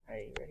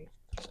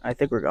I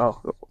think we're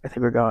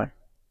going.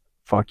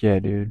 Fuck yeah,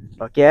 dude.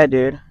 Fuck yeah,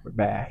 dude. We're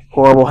back.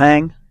 Horrible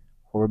hang.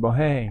 Horrible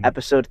hang.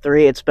 Episode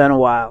 3. It's been a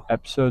while.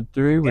 Episode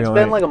 3. It's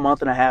been like a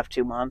month and a half,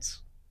 2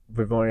 months.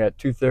 We've only got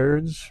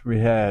 2/3. We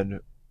had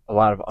a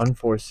lot of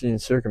unforeseen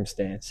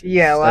circumstances.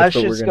 Yeah, a lot of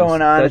shit's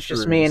going on. It's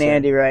just me and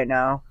Andy right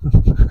now.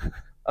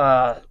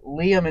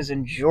 Liam is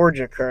in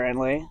Georgia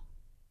currently.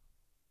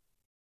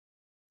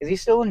 Is he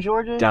still in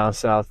Georgia? Down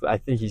south. I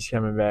think he's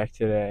coming back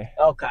today.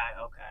 Okay.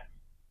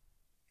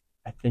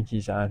 I think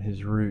he's on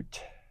his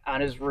route.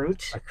 On his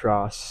route?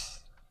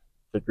 Across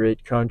the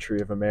great country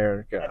of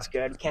America. That's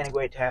good. Can't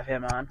wait to have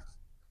him on.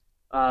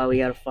 We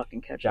gotta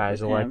fucking catch up.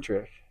 Guy's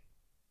electric.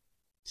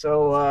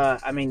 So,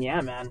 yeah,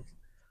 man.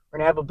 We're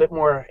gonna have a bit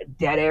more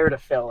dead air to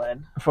fill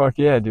in. Fuck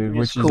yeah, dude.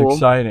 Which is cool.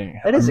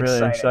 exciting. It is I'm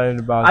really excited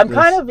about I'm this.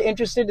 kind of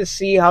interested to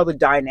see how the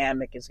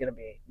dynamic is gonna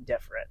be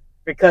different.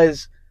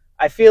 Because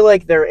I feel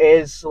like there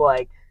is,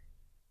 like,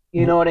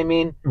 you know what I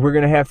mean? We're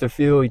going to have to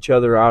feel each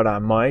other out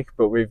on mic,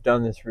 but we've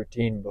done this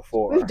routine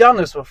before. We've done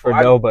this before.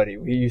 For nobody.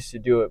 We used to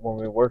do it when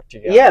we worked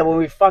together. Yeah, when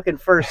we fucking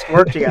first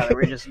worked together.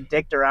 We just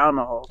dicked around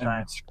the whole time. And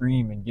we'd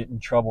scream and get in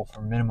trouble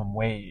for minimum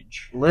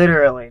wage.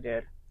 Literally,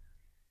 dude.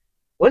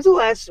 Was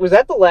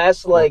that the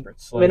last, like,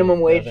 minimum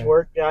wage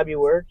job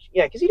you worked?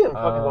 Yeah, because you didn't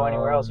fucking go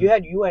anywhere else. You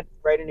went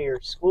right into your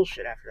school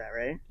shit after that,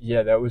 right?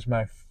 Yeah, that was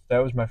my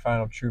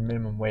final true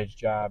minimum wage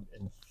job,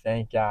 and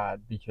thank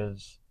God,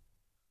 because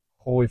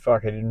holy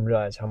fuck, I didn't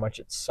realize how much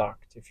it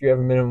sucked. If you have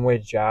a minimum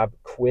wage job,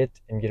 quit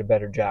and get a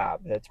better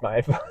job. That's my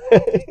advice.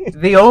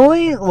 The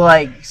only,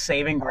 like,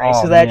 saving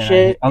grace of that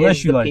shit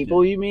is the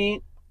people you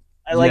meet.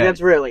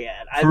 That's really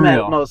it. I've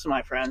met most of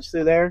my friends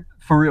through there.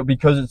 For real,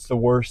 because it's the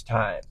worst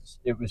times.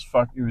 It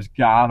was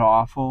god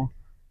awful.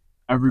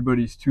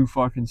 Everybody's too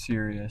fucking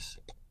serious.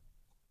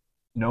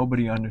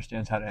 Nobody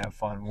understands how to have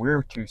fun.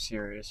 We're too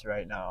serious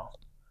right now.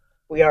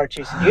 We are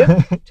too serious. Do you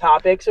have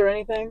topics or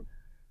anything?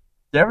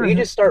 You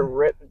just start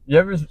ripping.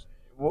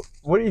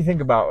 What do you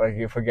think about, like,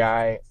 if a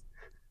guy,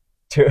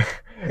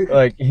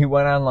 he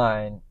went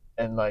online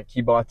and, like,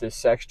 he bought this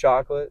sex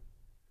chocolate?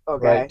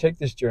 Okay. Right? Take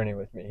this journey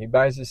with me. He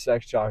buys this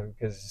sex chocolate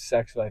because his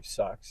sex life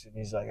sucks. And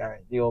he's like, all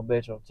right, the old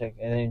bitch will take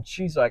it. And then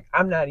she's like,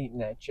 I'm not eating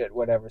that shit,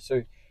 whatever.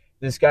 So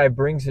this guy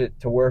brings it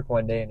to work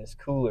one day in his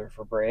cooler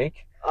for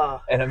break.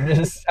 And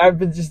I've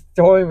been just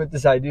toying with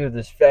this idea of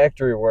this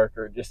factory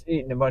worker just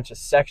eating a bunch of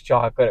sex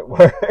chocolate at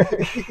work.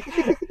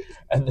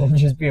 And then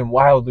just being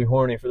wildly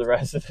horny for the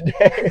rest of the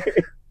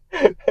day.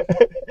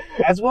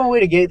 That's one way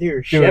to get through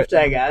your shift,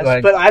 I guess.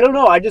 Like, but I don't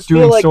know. I just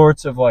feel like doing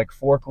sorts of, like,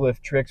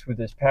 forklift tricks with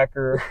his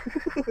pecker.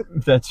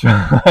 That's,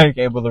 like,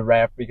 able to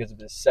rap because of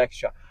his sex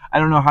shop. I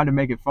don't know how to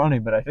make it funny,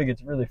 but I think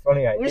it's a really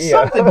funny idea. There's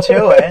something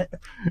to it.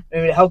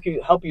 Maybe help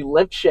you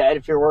lift shed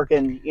if you're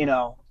working,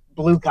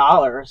 blue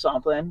collar or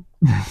something.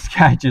 This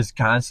guy just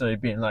constantly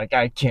being like,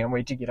 I can't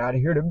wait to get out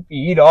of here to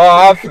beat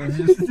off.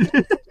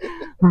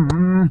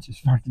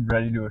 Just fucking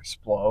ready to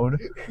explode.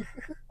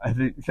 I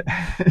think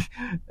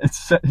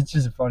it's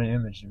just a funny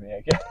image to me,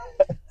 I guess.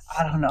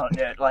 I don't know,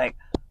 dude. Like,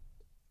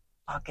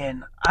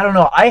 fucking, I don't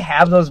know. I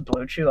have those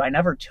Blue Chew. I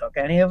never took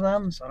any of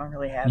them, so I don't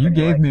really have. You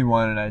gave me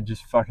one, and I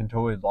just fucking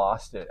totally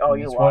lost it. Oh,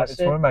 you lost it?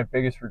 It's one of my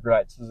biggest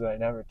regrets is that I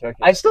never took it.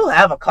 I still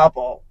have a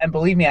couple, and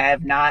believe me, I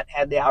have not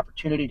had the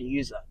opportunity to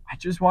use them. I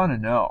just want to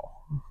know.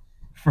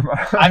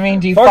 I mean,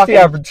 do you fuck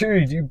the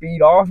opportunity? Do you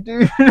beat off,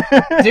 dude?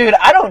 Dude,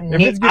 I don't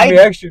need. If it's giving me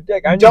extra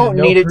dick, I don't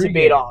need it to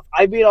beat off.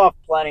 I beat off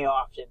plenty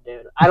often,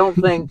 dude. I don't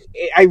think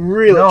I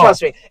really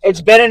trust me.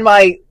 It's been in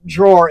my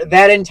drawer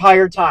that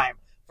entire time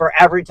for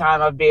every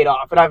time I've beat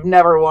off, and I've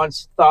never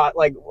once thought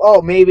like,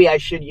 oh, maybe I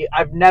should.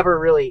 I've never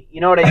really,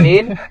 you know what I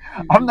mean?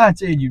 I'm not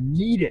saying you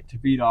need it to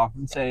beat off.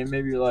 I'm saying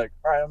maybe you're like,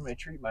 all right, I'm gonna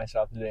treat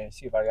myself today and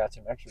see if I got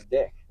some extra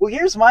dick. Well,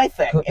 here's my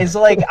thing: is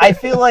like I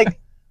feel like.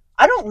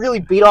 I don't really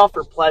beat off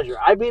for pleasure.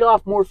 I beat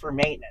off more for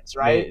maintenance,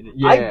 right?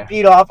 Yeah. I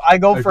beat off. I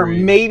go for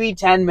maybe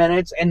 10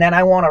 minutes, and then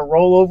I want to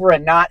roll over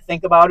and not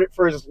think about it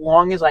for as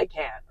long as I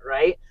can,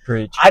 right?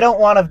 Preach. I don't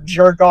want to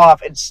jerk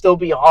off and still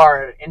be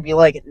hard and be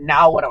like,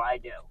 now what do I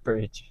do?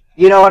 Preach.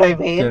 You know what I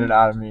mean? Get it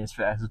out of me as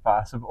fast as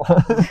possible.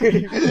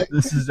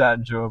 This is not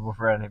enjoyable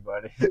for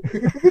anybody.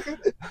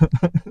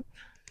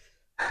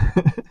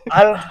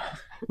 I don't...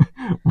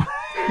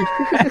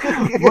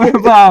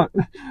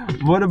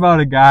 What about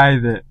a guy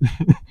that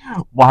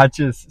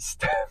watches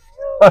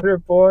stepdaughter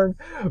porn,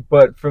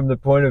 but from the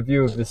point of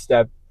view of the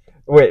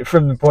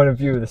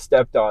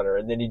stepdaughter,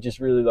 and then he just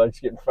really likes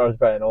getting fucked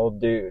by an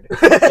old dude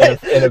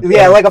in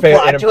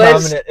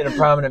a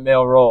prominent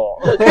male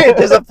role.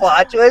 There's a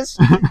plot twist.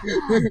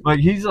 Like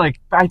he's like,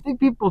 I think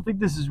people think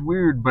this is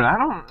weird, but I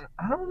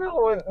don't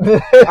know.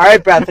 All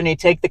right, Bethany,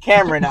 take the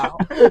camera now.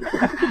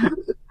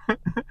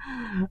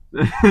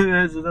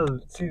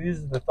 See,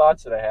 these are the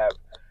thoughts that I have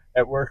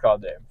at work all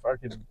day.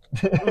 Fucking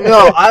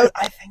no, I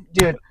think,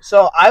 dude.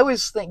 So I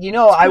was thinking,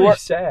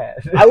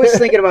 sad. I was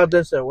thinking about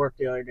this at work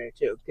the other day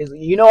too, because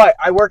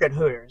I work at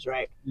Hooters,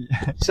 right?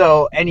 Yeah.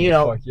 So and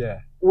fuck yeah.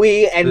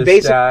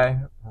 This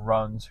guy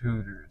runs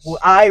Hooters. Well,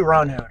 I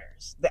run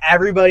Hooters.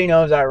 Everybody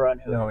knows I run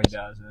Hooters. No, he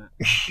doesn't.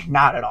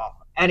 Not at all.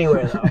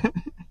 Anyway, though.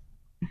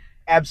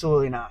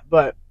 Absolutely not.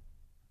 But,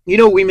 you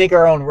know, we make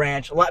our own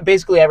ranch.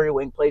 Basically, every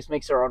wing place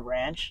makes their own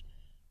ranch.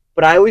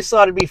 But I always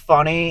thought it'd be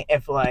funny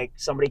if, like,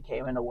 somebody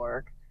came into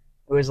work.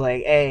 It was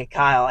like, hey,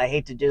 Kyle, I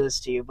hate to do this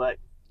to you, but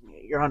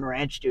you're on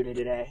ranch duty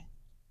today.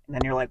 And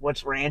then you're like,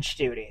 what's ranch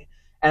duty?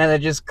 And then it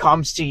just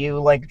comes to you,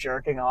 like,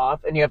 jerking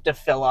off, and you have to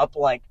fill up,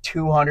 like,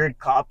 200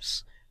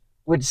 cups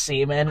with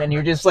semen, and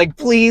you're just like,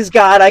 please,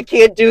 God, I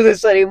can't do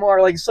this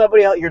anymore. Like,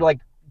 somebody else, you're, like,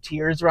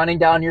 tears running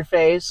down your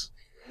face.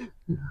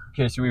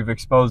 Okay, so we've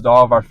exposed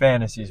all of our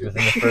fantasies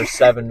within the first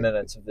 7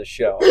 minutes of the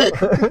show.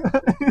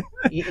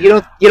 You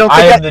don't think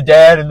I am the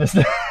dad, and this.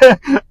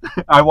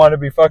 I want to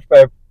be fucked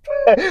by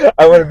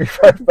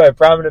a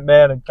prominent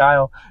man, and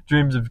Kyle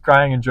dreams of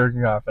crying and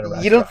jerking off in a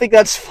restaurant. You don't think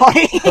that's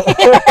funny?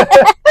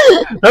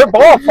 They're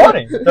all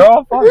funny. They're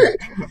all funny.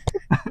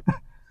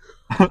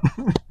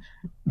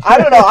 I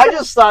don't know. I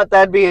just thought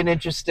that'd be an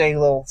interesting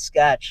little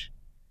sketch.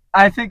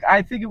 I think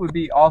it would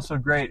be also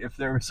great if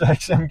there was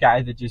like some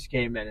guy that just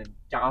came in and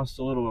doused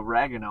a little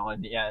oregano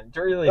in the end.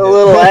 A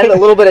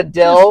little bit of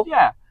dill.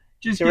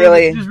 Just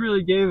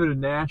really gave it a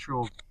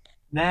natural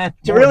to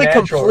really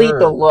complete herb.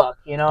 The look.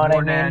 You know what I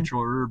mean? More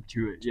natural herb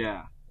to it,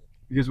 yeah.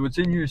 Because what's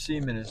in your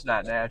semen is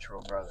not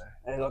natural, brother.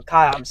 I go,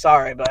 Kyle, I'm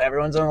sorry, but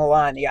everyone's on the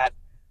line. You got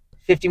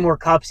 50 more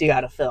cups you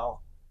got to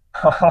fill.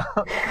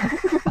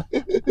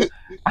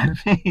 I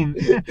mean,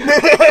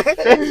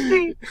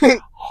 50?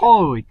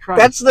 Holy crap.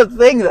 That's the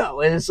thing,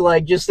 though. It's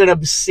like just an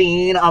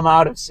obscene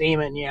amount of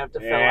semen you have to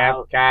fill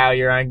out. Kyle,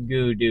 you're on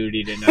goo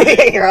duty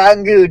tonight. You're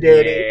on goo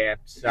duty. Yeah,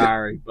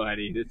 sorry,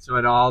 buddy. That's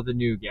what all the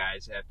new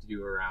guys have to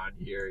do around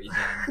here. He's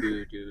on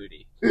goo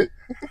duty.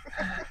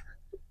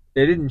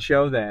 They didn't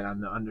show that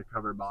on the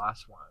Undercover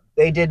Boss one.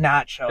 They did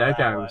not show that. That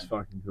guy one. Was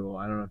fucking cool.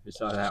 I don't know if you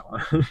saw that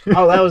one.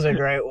 Oh, that was a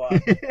great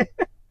one.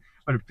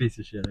 What a piece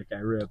of shit that guy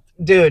ripped.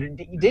 Dude,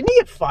 didn't he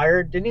get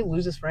fired? Didn't he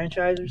lose his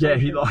franchise or something?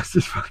 Yeah, he lost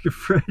his fucking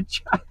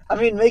franchise. I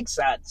mean, makes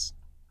sense.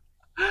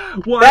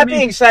 Well, that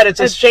being said,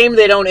 it's a shame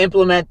they don't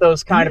implement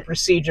those kind of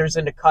procedures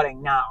into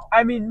cutting now.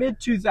 I mean,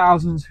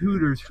 mid-2000s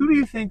Hooters, who do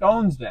you think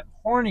owns them?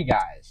 Horny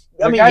guys.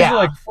 Guys are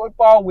like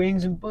football,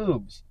 wings, and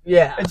boobs.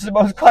 Yeah. It's the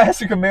most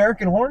classic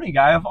American horny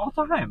guy of all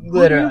time.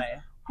 Literally.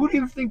 Who do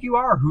you think you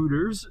are,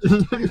 Hooters?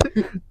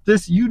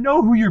 You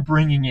know who you're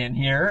bringing in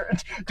here.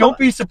 Don't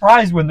be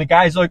surprised when the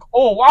guy's like,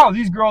 oh, wow,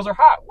 these girls are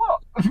hot. Well,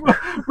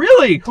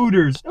 really,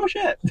 Hooters? No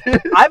shit.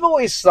 I've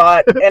always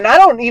thought, and I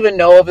don't even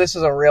know if this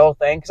is a real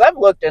thing, because I've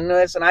looked into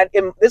this, and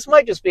this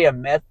might just be a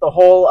myth. The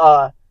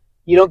whole,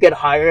 you don't get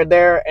hired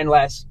there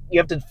unless you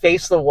have to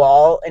face the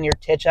wall, and your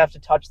tits have to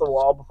touch the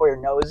wall before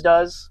your nose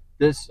does.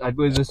 I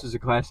believe this is a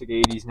classic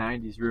 80s,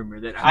 90s rumor.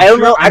 That I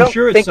don't know. I don't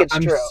think it's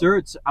true.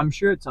 I'm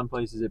sure at some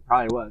places it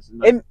probably was.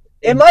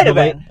 It might have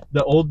been.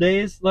 The old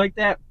days like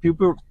that,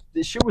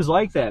 this shit was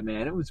like that,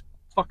 man. It was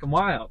fucking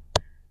wild.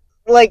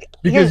 Like,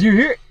 because you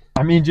hear,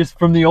 I mean, just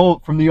from the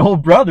old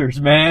brothers,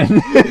 man.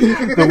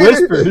 The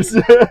whispers.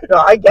 No,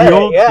 I get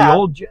it, yeah.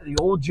 The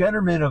old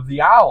gentlemen of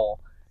the Owl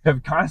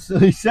have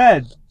constantly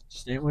said,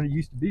 "Just ain't what it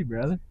used to be,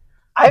 brother."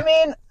 I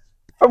mean,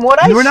 from what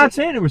we're not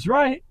saying it was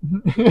right.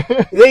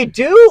 They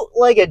do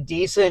like a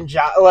decent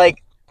job.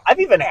 Like, I've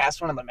even asked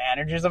one of the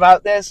managers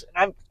about this, and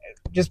I'm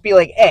just be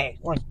like, "Hey,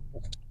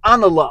 on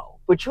the low,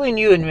 between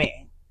you and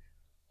me,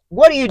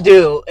 what do you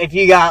do if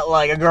you got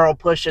like a girl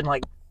pushing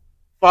like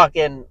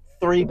fucking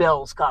 3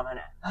 bills coming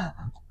in?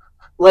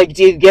 Like,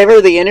 do you give her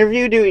the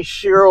interview? Do you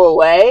sheer her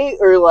away,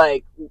 or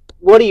like,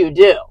 what do you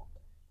do?"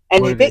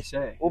 And what did they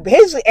say? Well,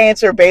 his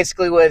answer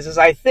basically was,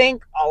 I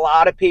think a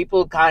lot of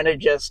people kind of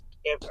just,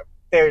 if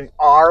they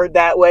are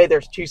that way,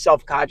 they're too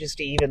self-conscious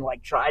to even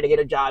like try to get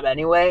a job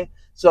anyway.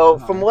 So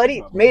from what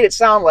he made it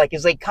sound like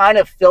is they kind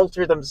of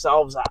filter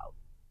themselves out,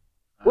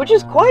 which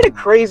is quite a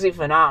crazy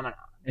phenomenon.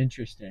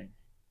 Interesting.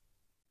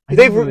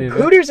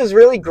 Hooters has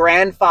really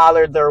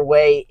grandfathered their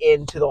way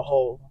into the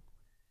whole.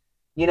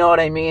 You know what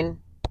I mean?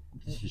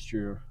 This is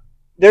true.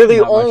 They're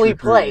the only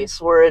place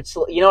where it's,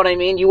 you know what I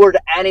mean? You were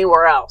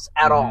anywhere else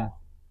at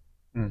all.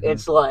 Mm-hmm.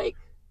 It's like,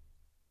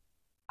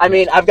 I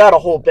mean, I've got a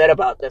whole bit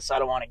about this. So I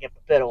don't want to give the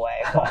bit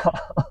away.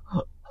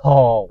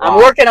 Wow. I'm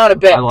working on a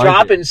bit,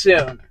 dropping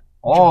soon.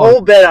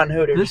 Whole bit on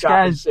Hooters.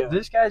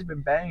 This guy's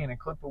been banging a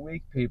clip a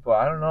week, people.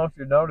 I don't know if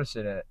you're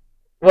noticing it.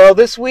 Well,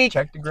 this week,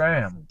 check the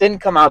gram. Didn't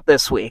come out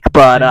this week,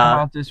 but didn't come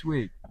out this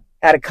week.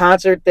 Had a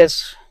concert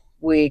this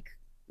week.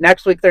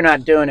 Next week they're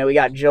not doing it. We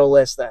got Joe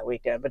List that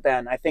weekend, but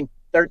then I think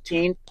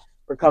 13th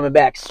we're coming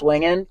back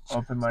swinging.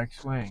 Open mic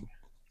swing.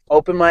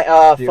 Open mic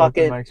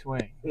Open mic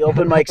swing. The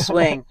open mic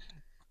swing.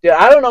 Dude,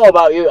 I don't know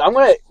about you. I'm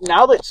gonna,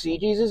 now that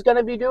CG's is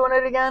gonna be doing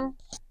it again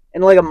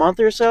in like a month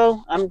or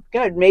so, I'm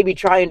gonna maybe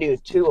try and do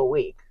 2 a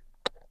week.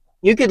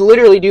 You could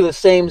literally do the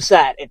same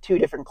set at 2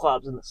 different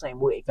clubs in the same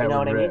week. You know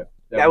what I mean?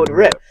 That would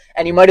rip.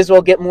 And you might as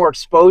well get more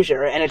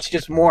exposure, and it's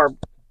just more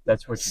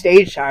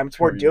stage time. It's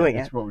worth doing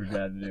it. That's what we've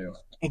got to do.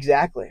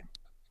 Exactly.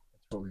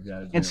 That's what we've got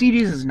to do. And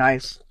CG's is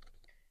nice.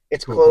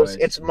 It's cool close.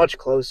 Place. It's much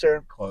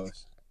closer.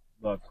 Close.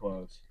 Love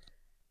close.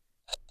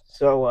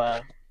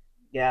 So,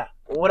 yeah.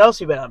 What else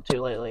you been up to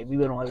lately? Have you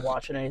been like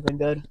watching anything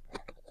good?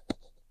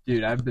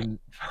 Dude, I've been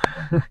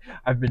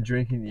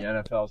drinking the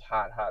NFL's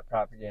hot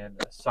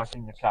propaganda,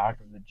 sucking the cock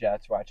of the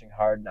Jets, watching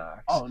Hard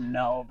Knocks. Oh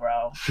no,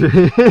 bro!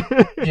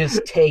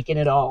 Just taking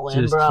it all in,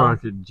 just bro.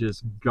 Fucking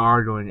just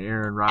gargling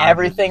Aaron Rodgers.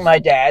 Everything my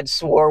dad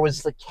swore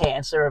was the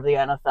cancer of the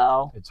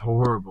NFL. It's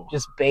horrible.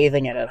 Just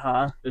bathing in it,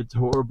 huh? It's a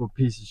horrible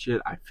piece of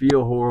shit. I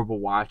feel horrible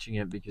watching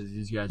it because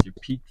these guys are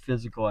peak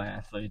physical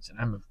athletes, and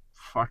I'm a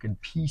fucking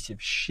piece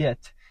of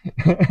shit.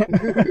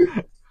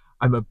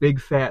 I'm a big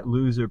fat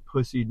loser,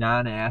 pussy,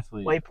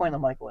 non-athlete. Why are you pointing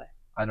the mic away?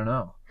 I don't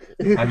know.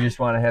 I just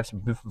want to have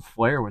some different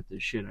flair with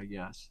this shit, I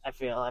guess. I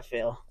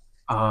feel.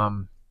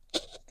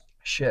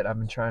 Shit, I've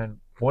been trying.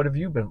 What have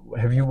you been?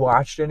 Have you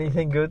watched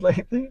anything good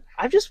lately?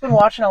 I've just been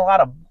watching a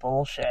lot of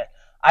bullshit.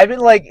 I've been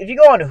like, if you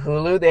go on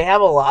Hulu, they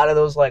have a lot of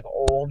those like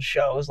old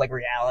shows, like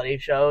reality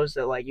shows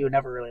that like you would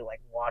never really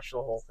like watch the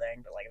whole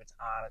thing, but like if it's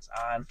on, it's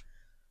on.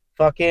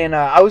 Fucking,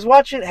 I was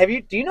watching.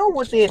 Do you know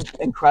what the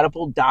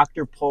Incredible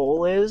Dr.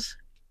 Pol is?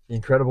 The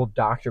Incredible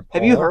Dr.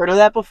 Pol. Have you heard of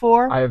that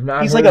before? I have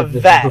not. He's heard like a of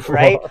this vet, before.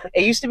 right?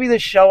 It used to be the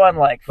show on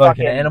like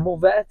fucking an animal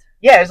vet.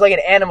 Yeah, it's like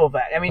an animal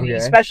vet. I mean, Okay. He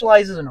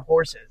specializes in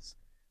horses,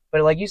 but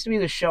it like used to be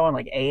the show on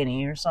like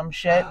A&E or some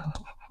shit.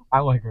 I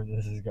like where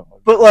this is going.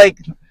 But like,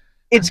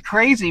 it's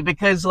crazy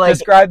because like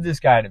describe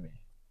this guy to me.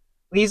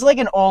 He's like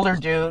an older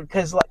dude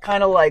because like,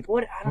 kind of like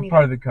what? I don't What even.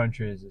 part of the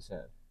country is this in?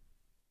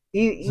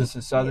 Is this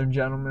a southern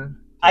gentleman?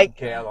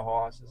 The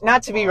horses.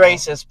 Not to be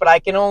racist, but I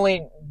can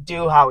only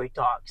do how he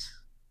talks.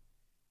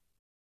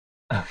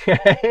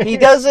 Okay. He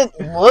doesn't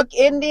look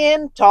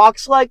Indian,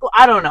 talks like,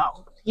 I don't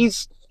know.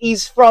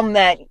 He's from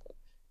that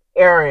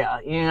area,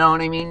 you know what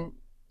I mean?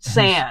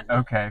 Sand.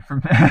 Okay,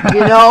 from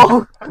you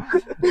know?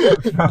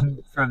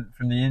 from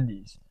the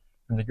Indies.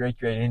 From the great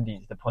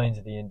Indies, the plains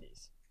of the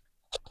Indies.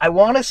 I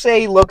want to say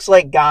he looks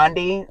like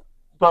Gandhi,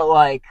 but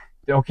like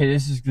okay,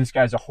 this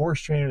guy's a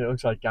horse trainer that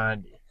looks like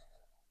Gandhi.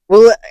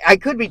 Well, I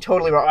could be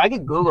totally wrong. I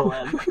could Google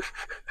him.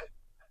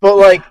 But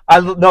like,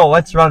 no,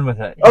 let's run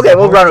with it. Okay,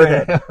 we'll run with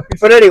it.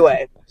 But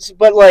anyway,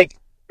 but like,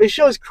 this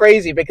show's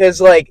crazy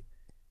because like,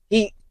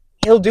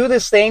 he'll do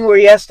this thing where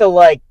he has to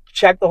like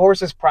check the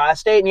horse's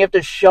prostate, and you have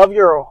to shove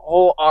your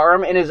whole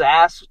arm in his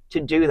ass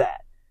to do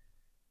that,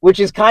 which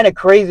is kind of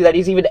crazy that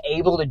he's even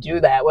able to do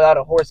that without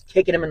a horse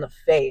kicking him in the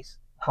face.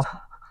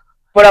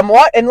 But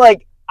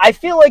I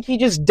feel like he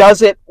just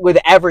does it with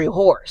every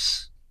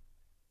horse.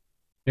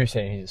 You're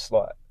saying he's a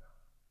slut.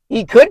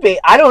 He could be.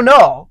 I don't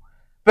know.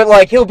 But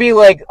like, he'll be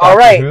like, all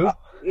right,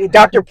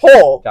 Dr.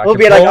 Pol. He'll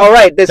be like, all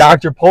right, this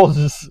Dr. Pol's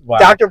is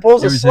Dr.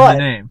 Pol's a slut. In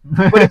the name.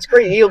 But it's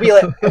great. He'll be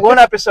like, one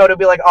episode, he'll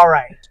be like, all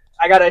right,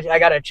 I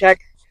gotta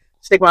check,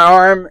 stick my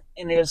arm,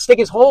 and he'll stick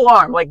his whole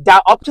arm like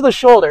down up to the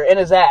shoulder in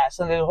his ass,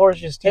 and the horse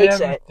just takes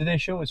it. Do they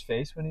show his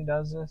face when he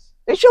does this?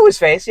 They show his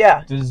face,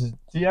 yeah. Do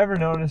you ever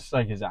notice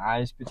like his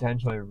eyes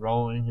potentially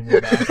rolling in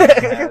the back of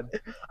his head?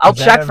 I'll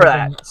check for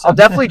that. I'll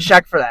definitely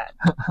check for that.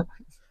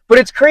 But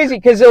it's crazy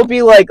because it'll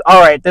be like,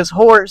 all right, this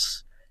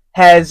horse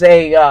has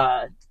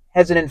an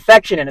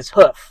infection in his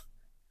hoof.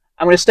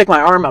 I'm gonna stick my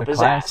arm up his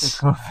ass.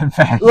 Hoof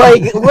infection.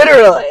 Like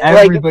literally,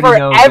 everybody like for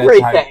knows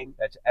everything.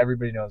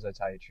 Everybody knows that's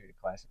how you treat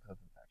a classic hoof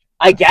infection.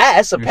 I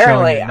guess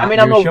apparently.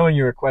 I'm showing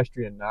your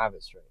equestrian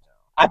novice right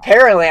now.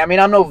 Apparently, I'm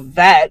no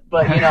vet,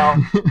 but you know,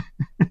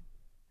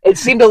 it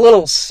seemed a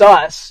little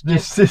sus.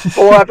 Just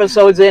 4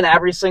 episodes in,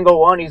 every single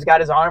one, he's got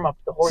his arm up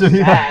the horse's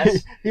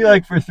ass. He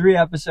like for 3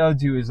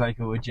 episodes, he was like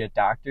a legit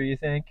doctor, you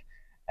think?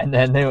 And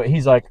then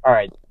he's like, all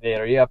right,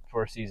 are you up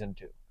for season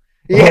 2?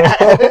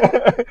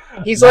 Yeah.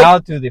 He's now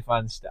to the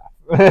fun stuff.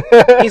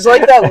 He's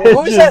like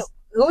that.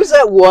 Who's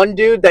that one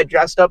dude that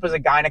dressed up as a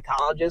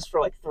gynecologist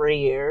for like 3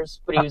 years?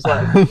 But he was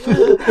like,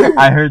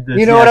 I heard this.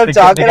 You know what I'm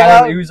talking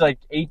about? He was like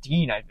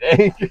 18, I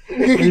think.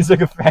 He was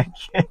like a fat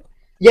kid.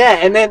 Yeah,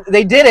 and then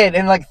they did it,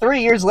 and like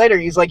 3 years later,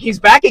 he's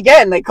back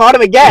again. They caught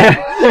him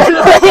again.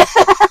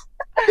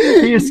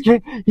 He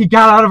escaped. He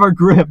got out of our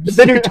grips.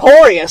 The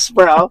notorious,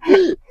 bro.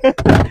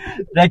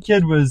 That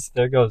kid was.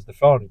 There goes the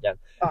phone again.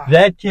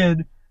 That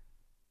kid.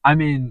 I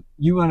mean,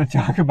 you want to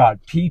talk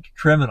about peak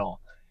criminal?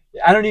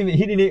 I don't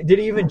even. Did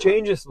he even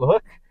change his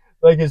look?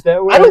 Like, is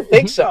that what? I don't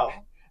think so.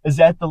 Is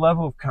that the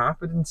level of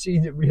competency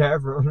that we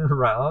have running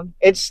around?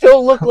 It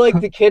still looked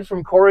like the kid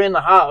from Corey in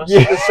the House.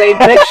 Yeah. The same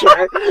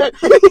picture.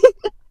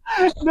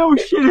 No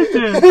shit, it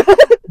did.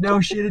 No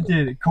shit, it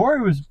did.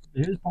 Corey was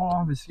pulling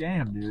off a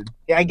scam, dude.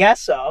 Yeah, I guess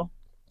so.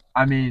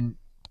 I mean,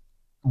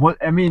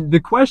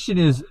 the question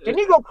is, didn't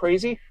he go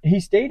crazy?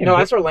 He stayed. No,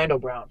 that's Orlando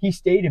Brown. He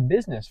stayed in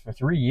business for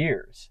 3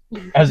 years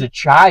as a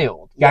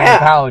child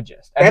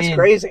gynecologist. That's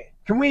crazy.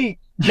 Can we?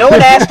 No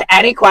one asked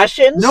any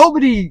questions.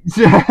 Nobody.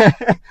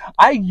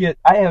 I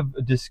have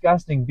a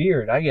disgusting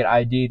beard. I get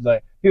ID'd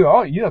like, you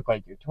look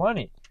like you're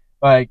 20.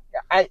 Like,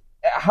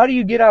 how do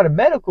you get out of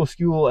medical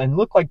school and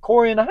look like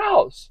Corey in the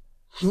House?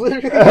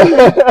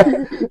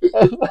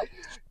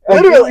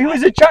 Literally, he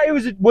was a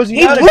child. Was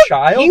he not a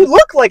child? He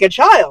looked like a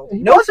child.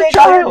 No face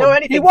hair, no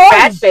anything. He was.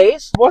 Fat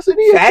face. Wasn't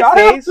he a child?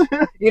 Face.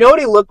 You know what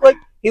he looked like?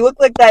 He looked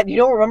like that. You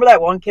don't remember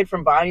that one kid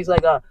from Vine? He's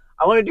like,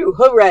 I want to do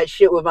hood rat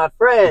shit with my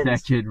friends.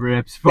 That kid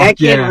rips. That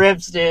kid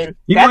rips, dude.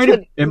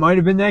 It might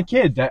have been that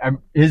kid.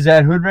 Is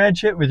that hood rat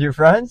shit with your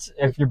friends?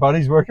 If your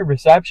buddy's working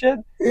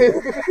reception,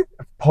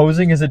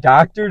 posing as a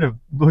doctor to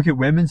look at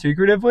women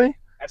secretively.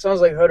 That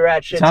sounds like hood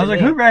rat shit. Sounds like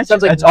hood rat.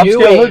 Sounds like that's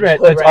upscale hood rat.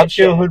 That's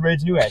upscale hood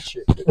rat's new age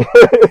shit.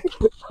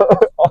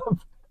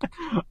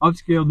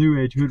 Upscale new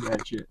age hood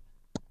rat shit.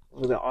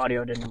 Well, the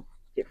audio didn't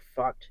get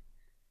fucked.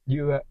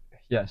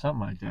 Yeah, something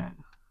like that.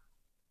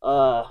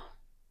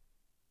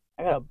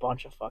 I got a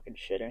bunch of fucking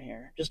shit in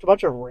here. Just a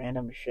bunch of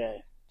random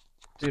shit.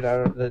 Dude,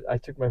 I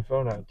took my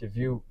phone out to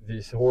view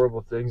these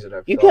horrible things that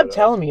I've. You kept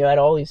telling me you had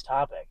all these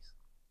topics,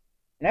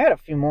 and I got a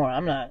few more.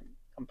 I'm not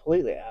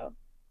completely out.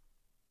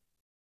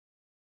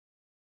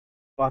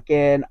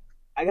 Fucking,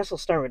 I guess I'll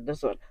start with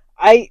this one.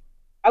 I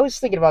was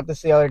thinking about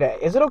this the other day.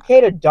 Is it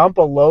okay to dump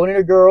a load in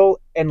a girl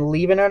and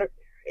leave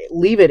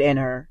it in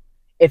her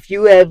if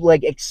you have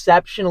like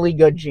exceptionally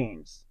good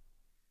genes?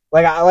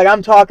 Like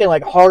I'm talking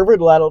like Harvard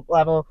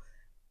level,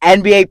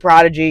 NBA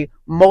prodigy,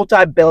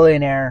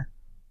 multi-billionaire,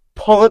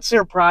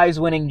 Pulitzer Prize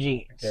winning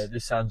genes. Okay,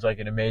 this sounds like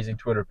an amazing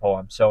Twitter poll.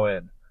 I'm so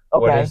in.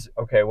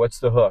 Okay. What's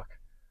the hook?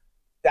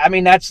 I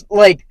mean, that's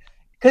like,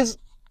 because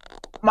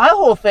my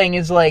whole thing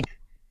is like,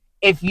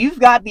 if you've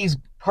got these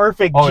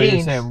perfect genes.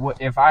 You're saying,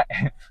 if I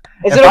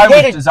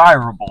was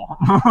desirable,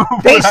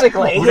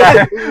 basically,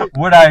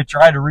 would I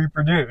try to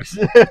reproduce?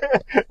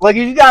 Like,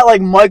 if you got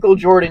like Michael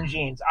Jordan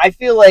genes, I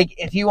feel like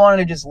if you wanted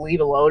to just leave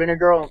a load in a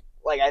girl,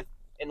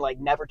 and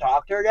never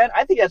talk to her again,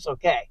 I think that's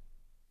okay.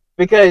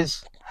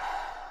 Because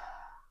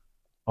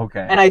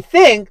okay. And I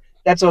think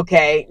that's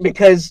okay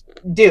because,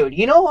 dude,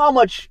 you know how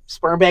much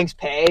sperm banks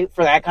pay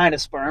for that kind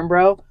of sperm,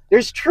 bro?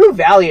 There's true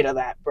value to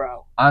that,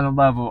 bro. On a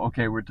level,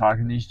 okay, we're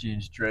talking these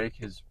genes. Drake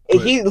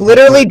he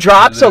literally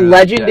drops a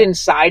legend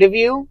inside of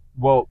you.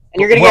 Well, and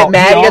you're gonna get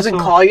mad he doesn't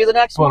call you the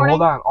next morning.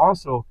 Hold on.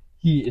 Also,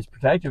 he is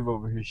protective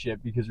over his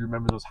shit because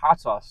remember those hot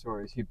sauce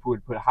stories? He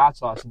would put hot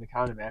sauce in the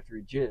condom after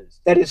he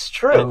jizzed. That is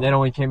true. And that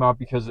only came out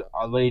because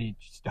a lady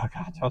stuck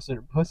hot sauce in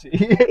her pussy.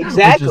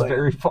 Exactly. Which is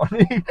very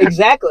funny.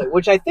 Exactly.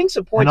 Which I think's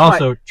a point. And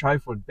also,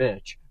 trifling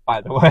bitch,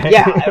 by the way.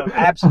 Yeah,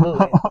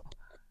 absolutely.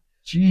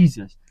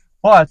 Jesus.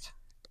 But,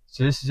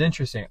 so this is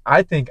interesting.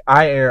 I think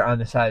I err on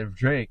the side of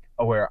Drake,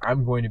 where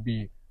I'm going to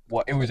be,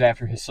 it was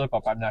after his slip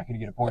up, I'm not going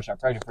to get a porn star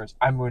pregnant first.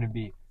 I'm going to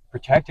be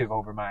protective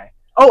over my...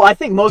 Oh, I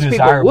think most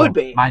people would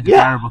be. My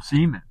desirable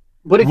semen.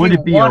 But if would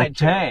it be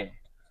okay?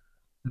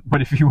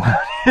 But if you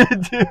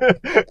wanted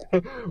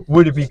to,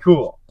 would it be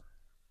cool?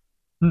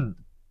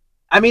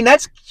 I mean,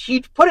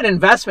 he put an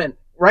investment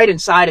right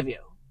inside of you,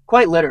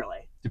 quite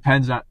literally.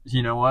 Depends on,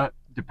 you know what?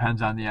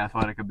 Depends on the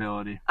athletic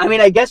ability. I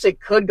mean, I guess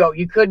it could go.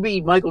 You could be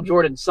Michael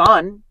Jordan's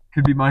son.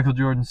 Could be Michael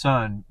Jordan's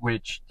son,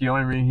 which the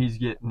only ring he's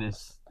getting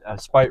is a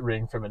spite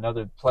ring from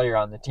another player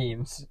on the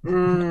team's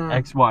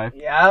ex-wife.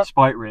 Yeah.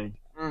 Spite ring.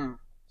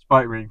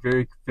 Spite ring.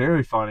 Very,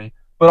 very funny.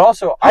 But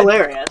also,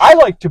 hilarious. I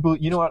like to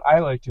believe, you know what? I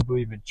like to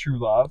believe in true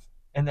love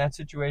in that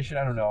situation.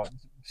 I don't know.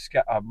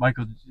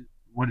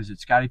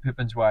 Scottie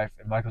Pippen's wife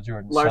and Michael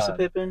Jordan's son. Larsa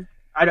Pippen?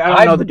 I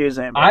don't know the dude's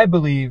name. I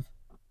believe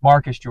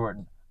Marcus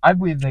Jordan. I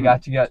believe they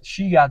got together.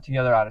 She got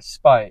together out of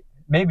spite.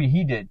 Maybe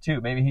he did too.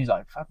 Maybe he's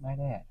like, fuck my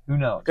dad. Who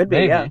knows? Could be,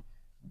 maybe. Yeah.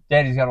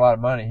 Daddy's got a lot of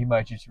money. He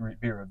might just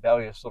be a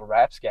rebellious little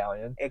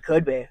rapscallion. It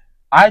could be.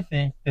 I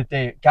think that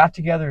they got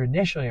together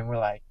initially and were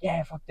like,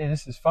 yeah, fuck that,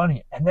 this is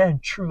funny. And then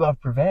true love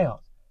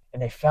prevailed.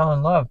 And they fell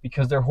in love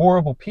because they're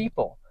horrible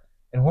people.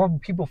 And horrible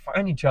people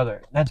find each other.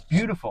 And that's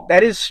beautiful.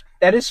 That is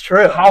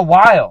true. How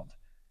wild.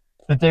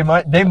 That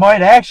they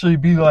might actually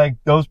be like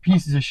those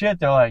pieces of shit.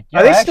 They're like, yeah,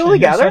 are they still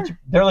together?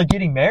 They're like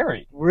getting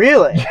married.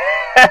 Really?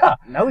 Yeah.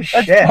 No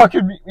shit. That's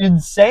fucking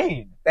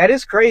insane. That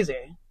is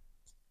crazy.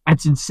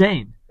 That's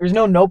insane. There's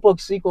no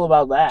Notebook sequel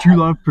about that. True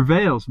love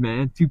prevails,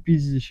 man. Two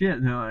pieces of shit.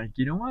 And they're like,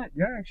 you know what?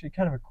 You're actually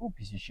kind of a cool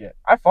piece of shit.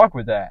 I fuck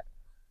with that.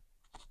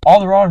 All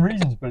the wrong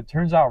reasons, but it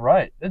turns out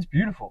right. That's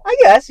beautiful. I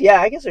guess,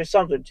 yeah. I guess there's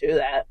something to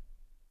that.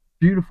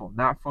 Beautiful,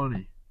 not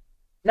funny.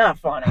 Not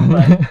funny,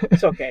 but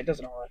it's okay. It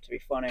doesn't all have to be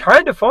funny.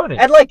 Kind of funny.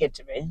 I'd like it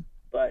to be,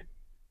 but...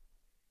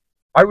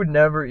 I would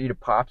never eat a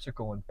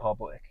popsicle in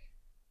public.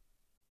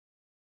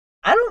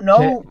 I don't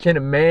know. Can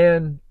a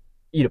man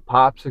eat a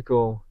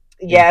popsicle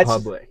in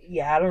public?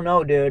 Yeah, I don't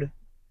know, dude.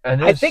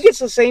 And I think it's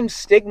the same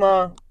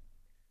stigma,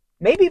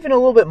 maybe even a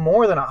little bit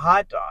more than a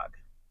hot dog.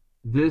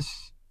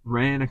 This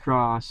ran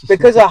across...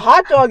 Because a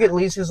hot dog at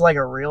least is like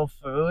a real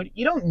food.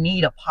 You don't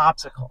need a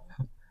popsicle.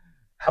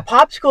 A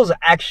popsicle is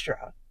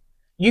extra.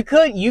 You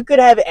could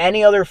have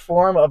any other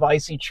form of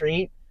icy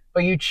treat,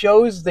 but you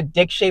chose the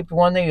dick-shaped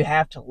one that you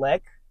have to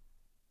lick.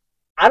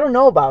 I don't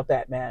know about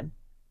that, man.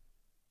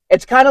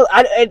 It's kind of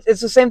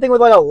it's the same thing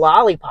with like a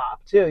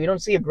lollipop too. You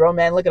don't see a grown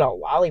man licking a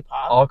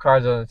lollipop. All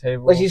cards on the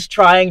table. Like he's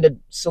trying to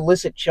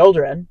solicit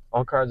children.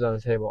 All cards on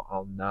the table.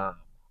 I'll nom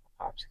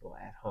a popsicle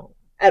at home.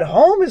 At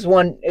home is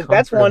one.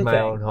 That's one thing.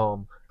 My own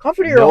home.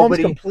 Comfort of your home is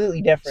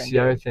completely different. It's the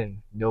other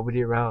thing.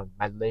 Nobody around.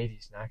 My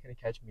lady's not going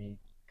to catch me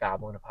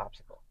gobbling a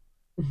popsicle.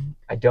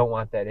 I don't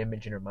want that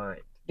image in her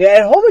mind. Yeah,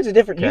 at home it's a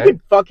different... Okay. You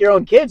could fuck your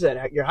own kids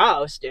at your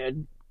house,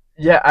 dude.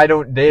 Yeah, I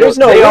don't. There's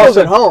no rules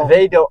at home.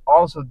 They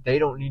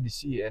don't need to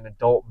see an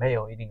adult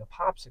male eating a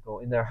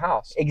popsicle in their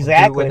house.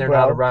 Exactly, when they're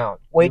bro. not around.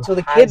 Wait till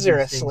the kids are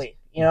asleep.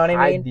 You know what I mean?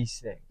 Hide these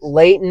things.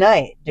 Late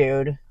night,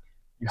 dude.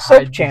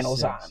 Soap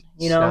channels on.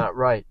 You know, it's not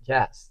right.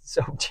 Yes,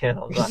 soap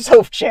channels on.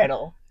 Soap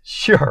channel.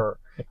 Sure.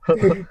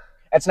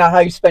 That's not how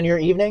you spend your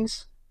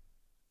evenings.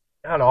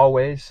 Not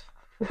always.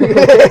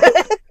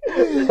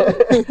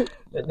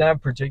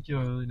 Not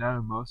particularly. Not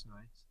on most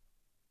nights,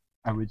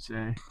 I would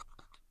say.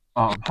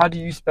 How do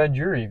you spend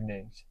your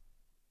evenings?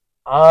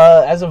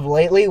 As of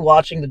lately,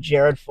 watching the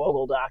Jared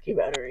Fogle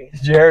documentary.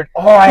 Jared,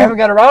 I haven't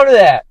got around to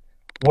that.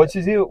 What's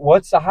his deal?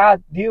 What's the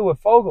hot deal with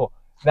Fogle?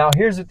 Now,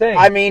 here's the thing.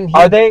 I mean,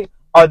 are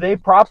they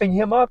propping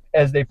him up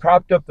as they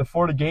propped up the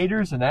Florida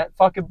Gators in that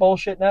fucking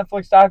bullshit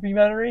Netflix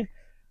documentary?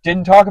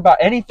 Didn't talk about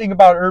anything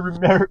about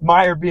Urban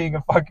Meyer being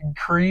a fucking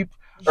creep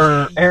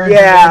or Aaron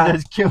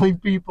Hernandez killing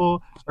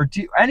people or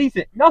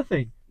anything.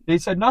 Nothing. They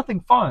said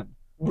nothing fun.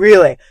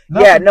 Really?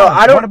 Nothing yeah, no, fun.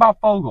 I don't. What about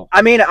Fogle?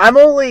 I mean, I'm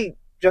only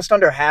just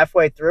under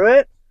halfway through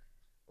it,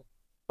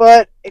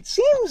 but it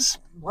seems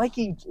like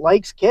he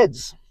likes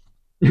kids.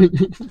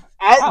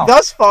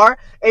 Thus far,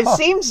 it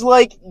seems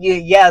like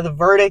the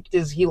verdict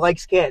is he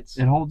likes kids.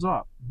 It holds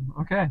up.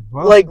 Okay.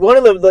 Well. Like one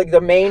of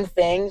the main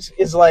things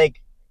is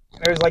like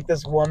there's like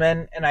this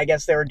woman, and I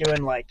guess they were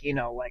doing like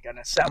an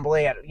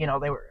assembly at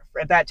they were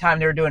at that time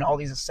they were doing all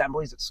these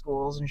assemblies at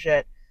schools and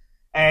shit.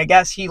 And I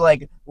guess he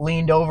like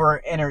leaned over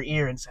in her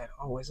ear and said,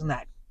 "Oh, isn't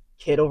that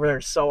kid over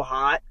there so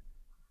hot?"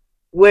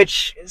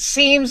 Which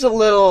seems a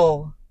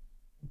little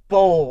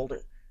bold.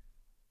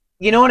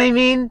 You know what I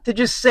mean? To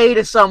just say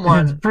to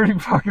someone. It's pretty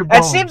fucking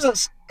bold. It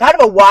seems kind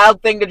of a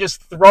wild thing to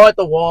just throw at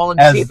the wall and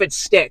see if it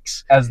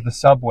sticks. As the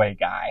subway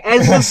guy.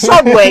 As the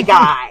subway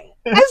guy.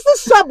 As the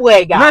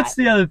subway guy. That's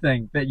the other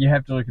thing that you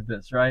have to look at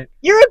this, right?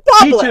 You're in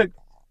public.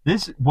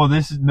 This is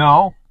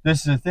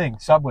the thing.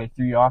 Subway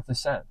threw you off the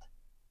scent.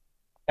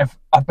 If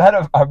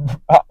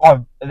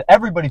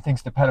everybody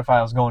thinks the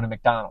pedophile's going to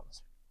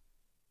McDonald's.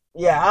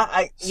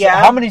 Yeah,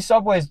 How many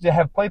subways do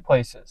have play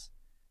places?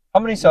 How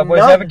many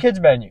subways have a kids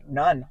menu?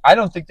 None. I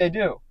don't think they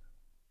do.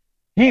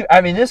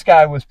 This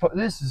guy was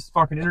this is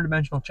fucking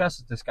interdimensional chess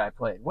that this guy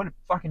played. What a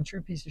fucking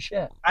true piece of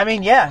shit. I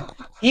mean, yeah.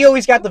 He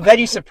always got the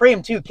Veggie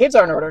Supreme, too. Kids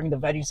aren't ordering the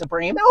Veggie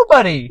Supreme.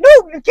 Nobody.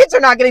 No, kids are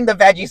not getting the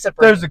Veggie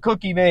Supreme. There's a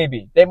cookie,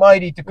 maybe. They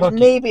might eat the cookie.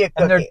 Maybe a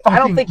cookie. I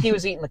don't think he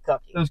was eating the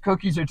cookie. Those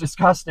cookies are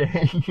disgusting.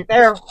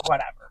 They're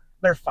whatever.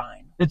 They're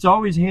fine. It's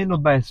always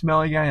handled by a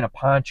smelly guy in a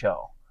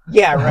poncho.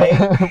 Yeah,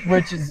 right?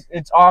 Which is,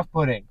 it's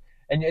off-putting.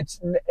 And it's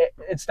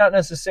not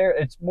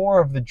necessarily, it's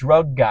more of the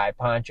drug guy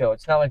poncho.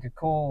 It's not like a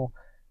cool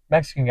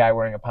Mexican guy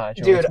wearing a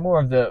poncho. Dude, it's more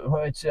of the,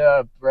 what's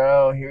up,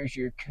 bro? Here's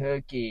your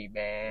cookie,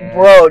 man.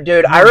 Bro,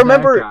 dude, I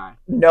remember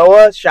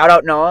Noah, shout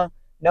out Noah.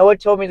 Noah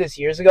told me this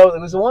years ago. There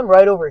was the one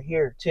right over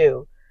here,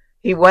 too.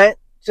 He went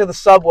to the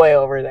Subway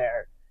over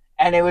there,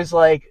 and it was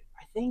like,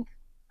 I don't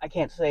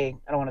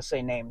want to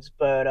say names,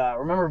 but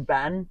remember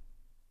Ben?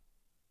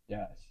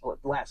 Yes. Well,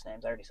 last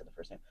names, I already said the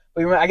first name.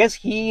 But I guess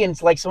he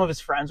and like some of his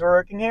friends were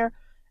working here,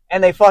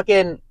 and they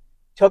fucking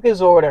took his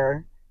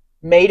order,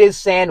 made his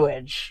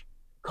sandwich,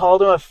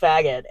 called him a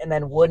faggot, and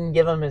then wouldn't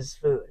give him his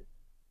food.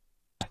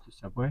 At the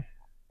Subway?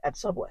 At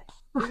Subway.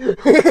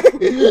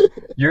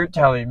 You're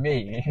telling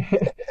me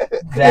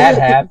that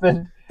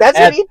happened? That's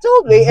what he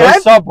told me. The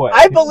Subway.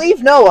 I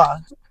believe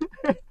Noah.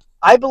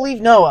 I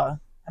believe Noah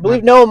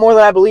more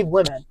than I believe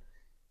women.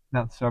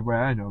 Not the Subway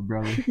I know,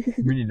 brother.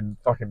 We need to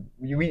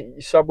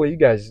fucking... Subway, you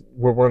guys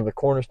were one of the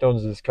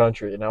cornerstones of this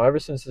country. And now, ever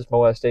since this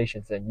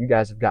molestation thing, you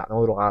guys have gotten a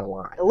little out of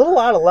line. A little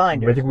out of line,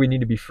 dude. I think we need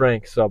to be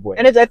frank, Subway.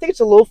 And I think it's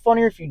a little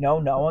funnier if you know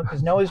Noah,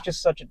 because Noah's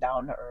just such a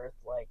down-to-earth,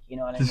 like, you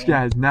know what I mean? This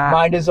guy's not...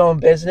 Mind his own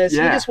business.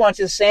 Yeah. He just wants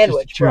his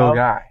sandwich, just a chill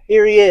guy.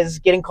 Here he is,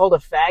 getting called a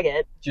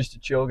faggot. Just a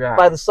chill guy.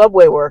 By the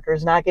Subway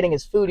workers, not getting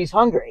his food. He's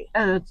hungry.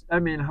 And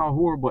how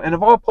horrible. And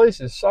of all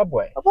places,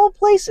 Subway. Of all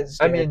places,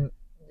 dude.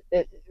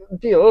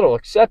 Be a little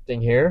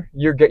accepting here.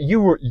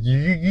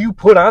 You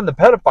put on the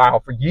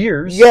pedophile for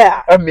years.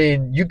 Yeah.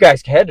 You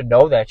guys had to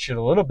know that shit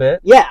a little bit.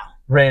 Yeah.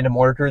 Random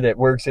worker that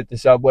works at the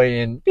Subway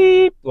in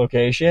beep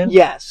location.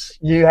 Yes.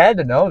 You had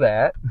to know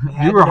that.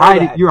 You were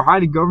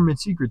hiding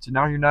government secrets, and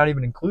now you're not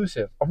even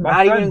inclusive.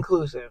 Even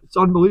inclusive. It's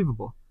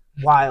unbelievable.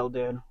 Wild,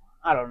 dude.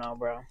 I don't know,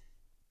 bro.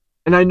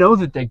 And I know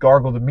that they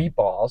gargle the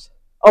meatballs.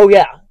 Oh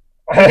yeah.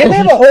 Didn't they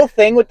have a whole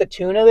thing with the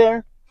tuna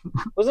there?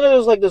 Wasn't it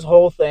like this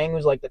whole thing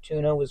was like the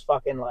tuna was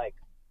fucking like...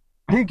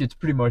 I think it's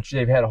pretty much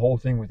they've had a whole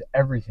thing with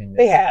everything.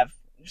 They have.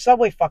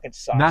 Subway fucking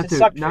sucks. It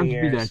sucked for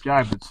years. Not to be that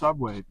guy, but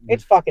Subway.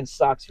 It fucking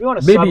sucks. If you want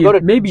to sub, go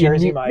to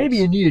Jersey Mike's. Maybe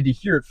you needed to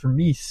hear it from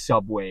me,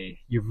 Subway.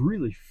 You've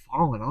really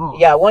fallen off.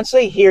 Yeah, once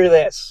they hear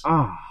this,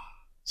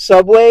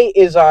 Subway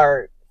is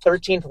our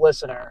 13th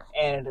listener,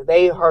 and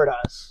they heard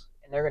us,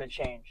 and they're going to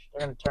change.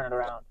 They're going to turn it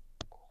around.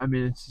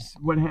 It's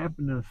just what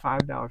happened to the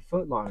 $5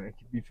 footlong. It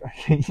could be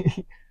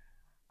fucking...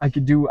 I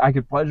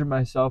could pleasure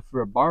myself for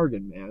a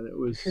bargain, man.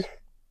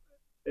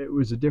 It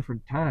was a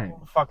different time.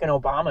 Fucking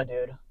Obama,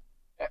 dude.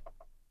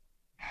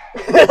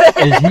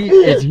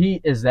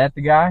 Is that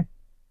the guy?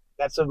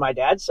 That's what my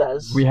dad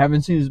says. We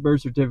haven't seen his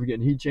birth certificate,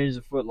 and he changed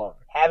the foot-long.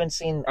 Haven't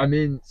seen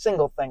a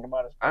single thing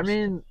about his birth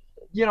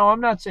certificate. I'm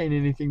not saying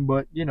anything,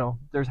 but,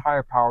 there's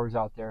higher powers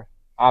out there,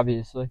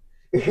 obviously.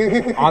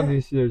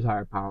 Obviously, there's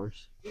higher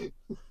powers.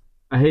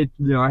 I hate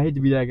to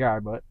be that guy,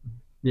 but,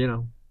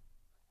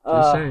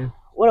 just saying.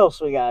 What else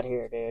we got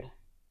here, dude?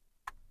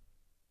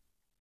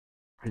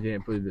 I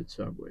can't believe it's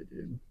Subway,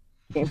 dude.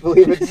 Can't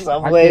believe it's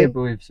Subway? I can't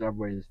believe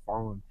Subway is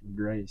falling from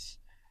grace.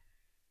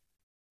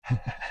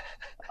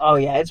 Oh,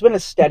 yeah, it's been a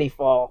steady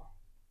fall,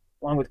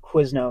 along with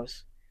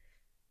Quiznos.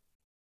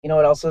 You know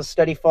what else is a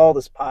steady fall?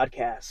 This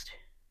podcast.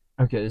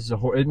 Okay, it's a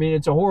horrible hang.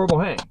 It's a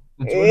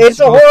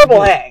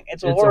horrible hang.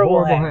 It's a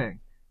horrible hang.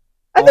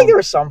 I think there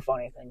were some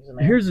funny things in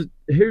there.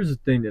 Here's the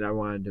thing that I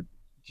wanted to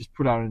just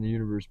put out in the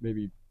universe,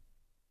 maybe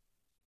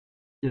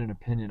get an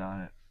opinion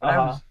on it.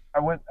 I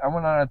went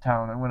out of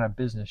town. I went on a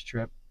business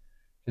trip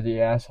to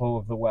the asshole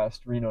of the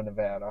West, Reno,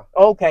 Nevada.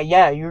 Okay,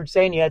 yeah, you were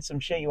saying you had some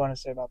shit you want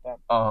to say about that.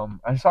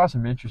 I saw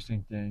some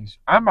interesting things.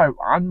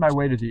 On my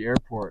way to the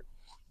airport,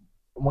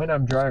 when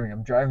I'm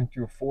driving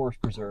through a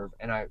forest preserve,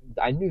 and I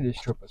knew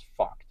this trip was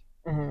fucked.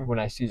 Mm-hmm. When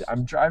I see that,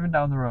 I'm driving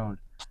down the road,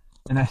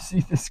 and I see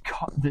this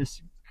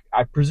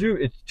I presume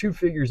it's two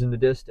figures in the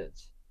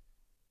distance.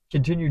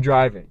 Continue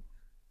driving.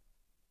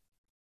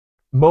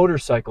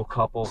 Motorcycle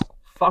couple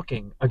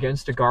fucking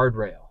against a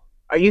guardrail.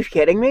 Are you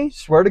kidding me?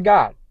 Swear to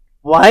God.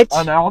 What?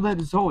 On all that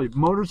is holy.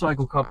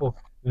 Motorcycle couple.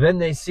 Then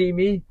they see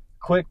me,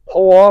 click,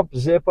 pull up,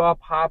 zip up,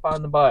 hop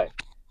on the bike.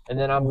 And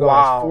then I'm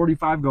going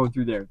 45 going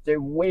through there. They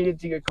waited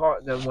to get caught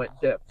and then went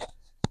dip.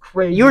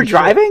 Crazy. You were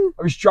driving?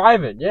 I was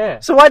driving, yeah.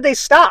 So why'd they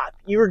stop?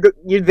 You're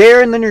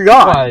there and then you're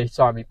gone. Well, they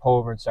saw me pull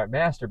over and start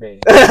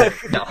masturbating.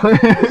 No.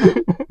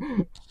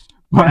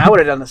 But I would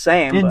have done the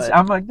same.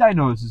 I'm like, I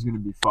know this is gonna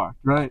be fucked,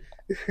 right?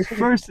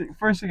 First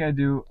thing I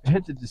do,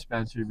 hit the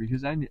dispensary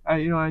because I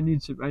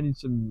need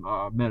some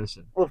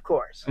medicine. Well, of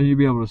course. I need to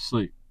be able to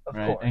sleep. Of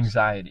right? course.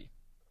 Anxiety.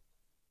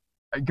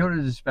 I go to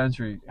the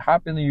dispensary,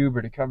 hop in the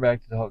Uber to come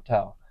back to the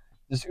hotel.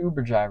 This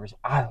Uber driver's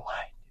online.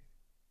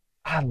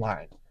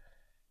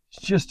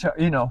 It's just,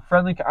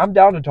 friendly. I'm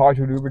down to talk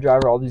to an Uber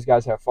driver. All these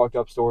guys have fucked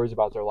up stories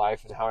about their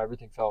life and how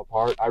everything fell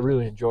apart. I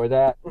really enjoy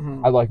that.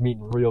 Mm-hmm. I like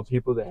meeting real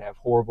people that have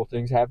horrible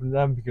things happen to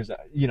them because,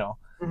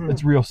 mm-hmm.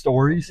 It's real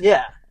stories.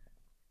 Yeah.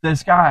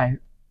 This guy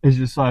is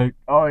just like,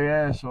 oh,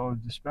 yeah, so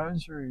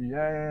dispensary,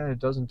 yeah, it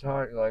doesn't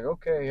talk. You're like,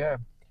 okay, yeah.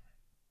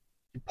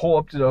 You pull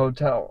up to the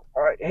hotel.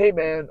 All right, hey,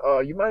 man,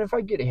 you mind if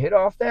I get a hit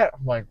off that?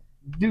 I'm like,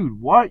 dude,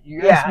 what?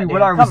 You asked me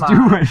what I was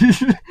doing.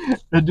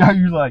 And now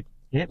you're like,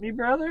 hit me,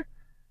 brother?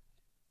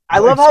 I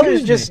love how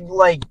there's just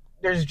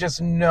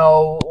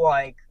no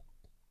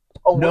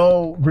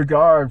no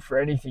regard for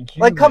anything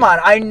human. Like, come on,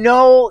 I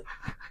know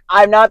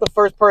I'm not the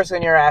first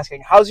person you're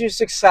asking. How's your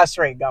success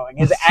rate going?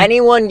 Has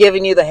anyone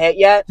given you the hit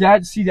yet?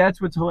 That's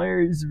what's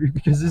hilarious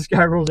because this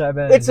guy rolls that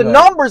bad. It's a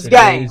numbers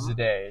game.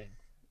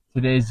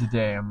 Today's the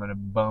day I'm gonna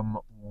bum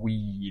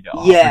weed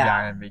off the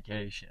guy on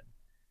vacation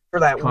for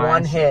that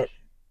one hit.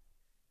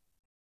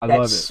 I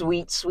love it.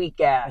 Sweet, sweet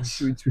gas.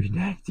 Sweet, sweet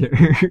nectar.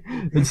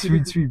 It's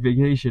sweet, sweet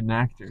vacation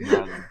nectar,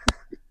 rather.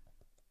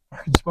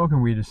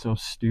 Smoking weed is so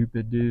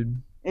stupid,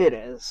 dude. It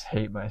is. I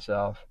hate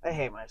myself.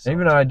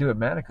 Even though I do it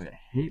medically, I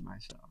hate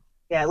myself.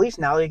 Yeah, at least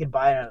now that you can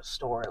buy it at a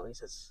store, at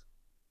least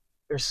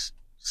there's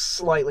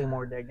slightly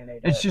more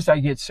dignity. It's just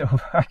I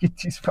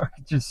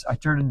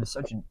turn into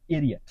such an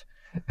idiot.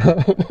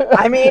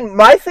 I mean,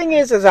 my thing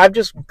is I've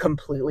just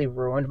completely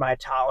ruined my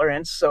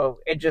tolerance, so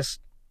it just...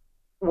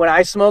 When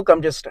I smoke,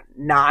 I'm just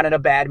not in a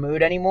bad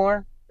mood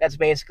anymore. That's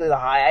basically the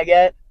high I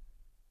get.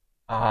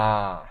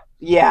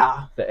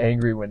 Yeah. The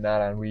angry when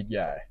not on weed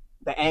guy.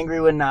 The angry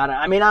when not on...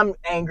 I mean, I'm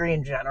angry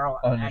in general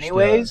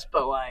anyways,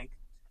 but,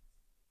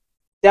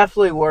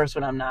 definitely worse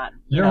when I'm not.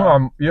 You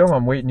know who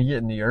I'm waiting to get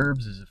in the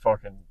herbs is the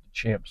fucking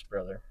Chimps,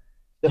 brother.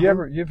 You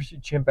ever see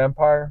Chimp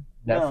Empire?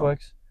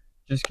 Netflix?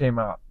 No. Just came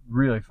out.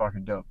 Really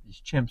fucking dope.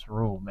 These chimps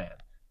rule, man.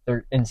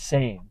 They're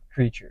insane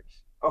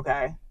creatures.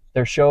 Okay.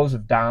 Their shows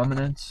of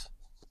dominance...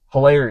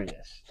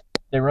 hilarious.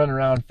 They run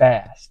around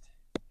fast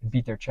and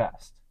beat their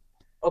chest.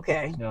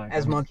 Okay,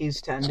 as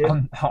monkeys tend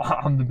to.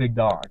 I'm the big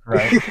dog,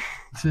 right?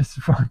 It's just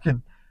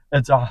fucking,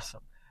 it's awesome.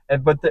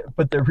 But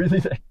they're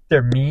really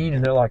they're mean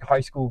and they're like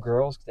high school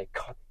girls. They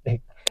cut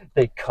these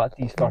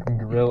fucking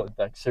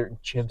certain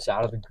chimps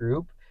out of the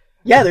group.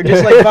 Yeah, they're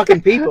just like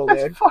fucking people, dude.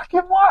 That's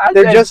fucking wild.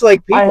 They're just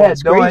like people. I had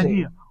it's no crazy.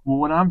 idea. Well,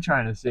 what I'm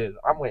trying to say is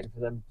I'm waiting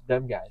for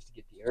them guys to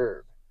get the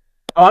herb.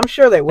 Oh, I'm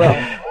sure they will.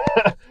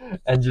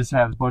 And just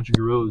have a bunch of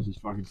gorillas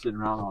just fucking sitting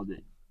around all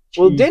day.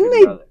 Well,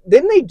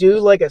 didn't they do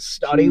like a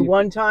study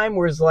one time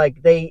where it's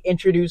like they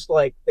introduced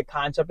like the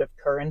concept of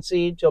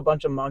currency to a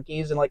bunch of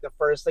monkeys and like the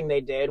first thing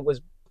they did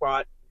was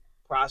brought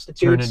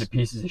prostitutes. Turn into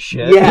pieces of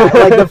shit. Yeah,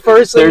 like the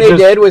first thing they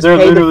did was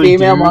pay the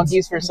female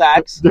monkeys for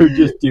sex. They're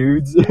just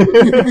dudes.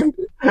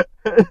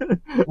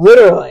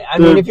 Literally. I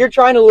mean, if you're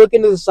trying to look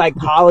into the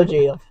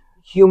psychology of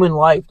human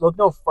life, look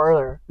no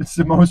further. It's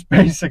the most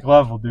basic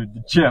level, dude.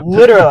 The chimp.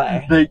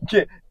 Literally. They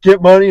get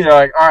money, they're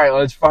like, all right,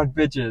 let's fuck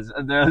bitches.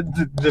 And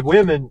the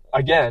women,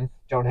 again,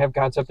 don't have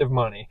concept of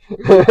money.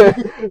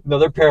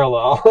 Another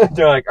parallel.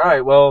 They're like, all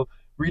right, well,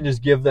 we can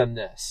just give them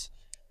this.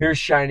 Here's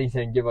shiny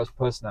thing. Give us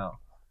puss now.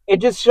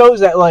 It just shows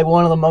that, like,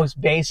 one of the most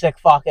basic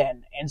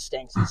fucking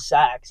instincts is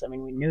sex. I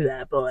mean, we knew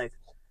that,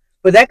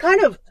 but that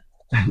kind of,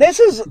 this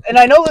is, and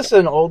I know this is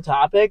an old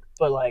topic,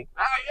 but, like,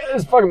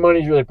 this fucking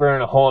money's really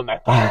burning a hole in my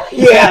pocket.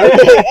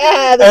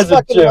 Yeah, this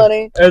fucking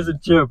money. As a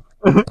chip.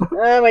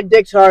 My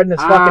dick's hard and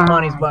this fucking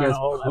money's burning a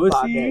hole in my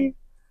pocket.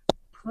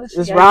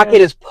 This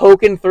rocket is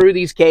poking through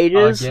these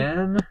cages.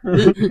 Again?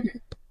 The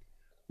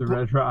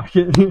red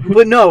rocket.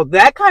 But no,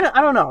 that kind of,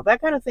 I don't know,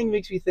 that kind of thing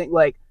makes me think,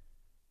 like,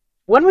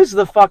 when was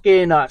the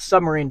fucking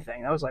submarine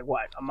thing? That was like,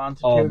 what, a month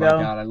or two ago? Oh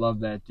my God, I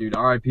love that, dude.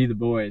 R.I.P. the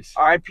boys.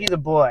 R.I.P. the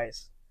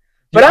boys.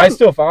 But I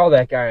still follow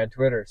that guy on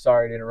Twitter.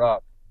 Sorry to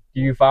interrupt.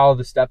 Do you follow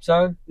the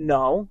stepson?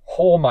 No.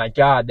 Oh my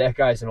God, that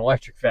guy's an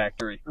electric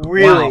factory.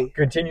 Really? Wow.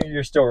 Continue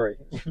your story.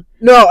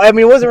 No, I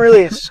mean, it wasn't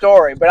really a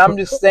story, but I'm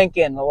just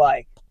thinking,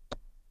 like,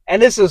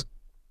 and this is,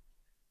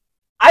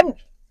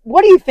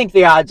 what do you think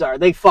the odds are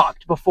they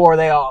fucked before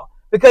they all,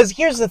 because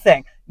here's the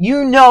thing,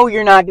 you're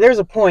not, there's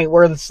a point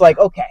where it's like,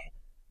 okay,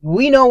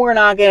 we know we're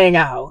not getting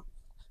out.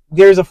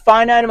 There's a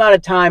finite amount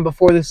of time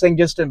before this thing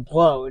just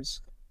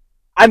implodes.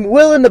 I'm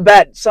willing to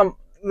bet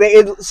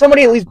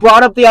somebody at least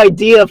brought up the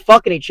idea of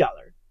fucking each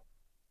other.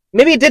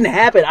 Maybe it didn't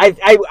happen.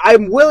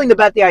 I'm willing to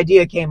bet the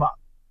idea came up.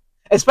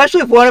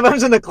 Especially if one of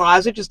them's in the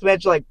closet, just to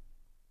mention, like,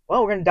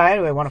 well, we're going to die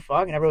anyway, want to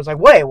fuck? And everyone's like,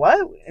 wait, what?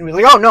 And we're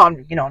like, oh, no,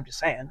 I'm just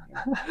saying.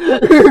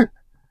 We're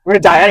going to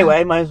die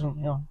anyway, might as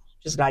well,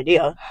 just an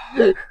idea.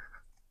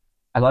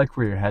 I like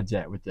where your head's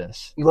at with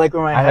this. You like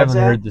where my head's at? I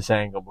haven't heard this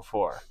angle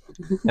before.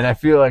 And I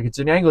feel like it's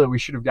an angle that we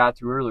should have got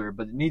to earlier,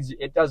 but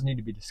it does need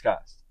to be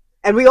discussed.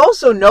 And we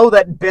also know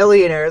that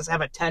billionaires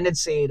have a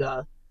tendency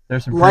to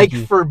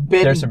forbidden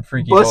There's some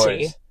freaky pussy.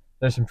 Boys.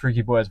 There's some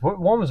freaky boys.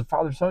 One was a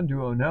father-son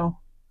duo, no?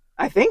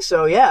 I think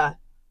so, yeah.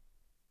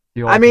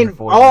 I mean,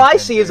 all I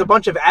see is a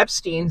bunch of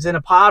Epsteins in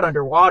a pod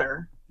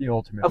underwater. The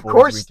ultimate Of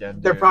course,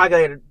 weekend, they're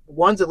probably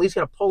one's at least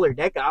going to pull their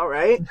dick out,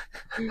 right?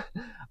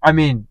 I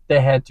mean, they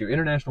had to.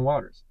 International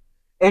waters.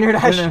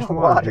 International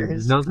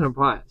waters. Nothing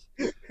applies.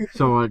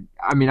 So,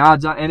 I mean,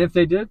 odds on, and if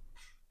they did,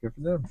 good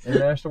for them.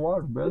 International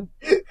waters, brother.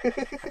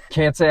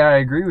 Can't say I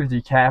agree with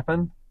you,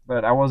 Captain,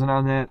 but I wasn't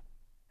on that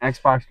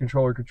Xbox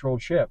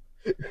controller-controlled ship,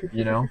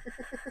 you know?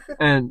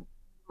 And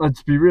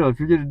let's be real, if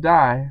you're going to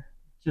die,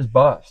 just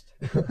bust.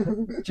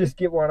 Just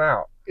get one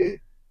out.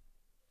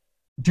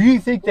 Do you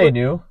think they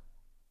knew?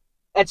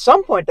 At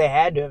some point, they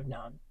had to have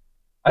known.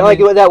 Like,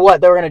 that what?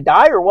 They were going to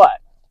die or what?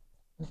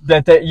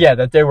 That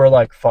they were,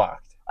 like,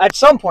 fucked. At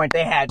some point,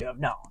 they had to have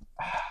known.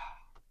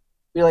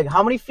 Be like,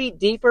 how many feet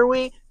deep are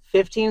we?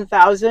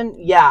 15,000?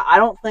 Yeah, I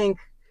don't think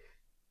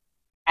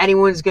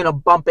anyone's going to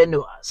bump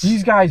into us.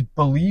 These guys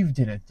believed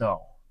in it,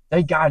 though.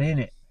 They got in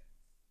it.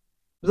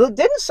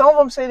 Didn't some of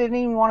them say they didn't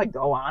even want to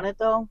go on it,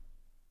 though?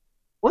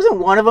 Wasn't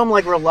one of them,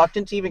 like,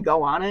 reluctant to even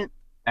go on it?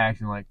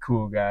 Acting like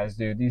cool guys,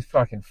 dude. These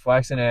fucking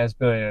flexing ass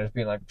billionaires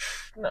being like,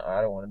 no,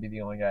 I don't want to be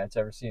the only guy that's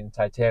ever seen the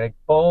Titanic.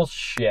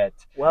 Bullshit.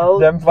 Well,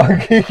 them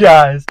fucking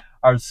guys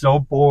are so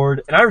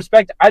bored. And I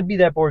respect it. I'd be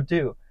that bored,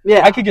 too.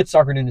 Yeah. I could get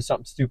suckered into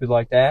something stupid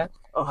like that.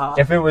 Uh-huh.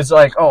 If it was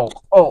like,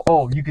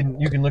 you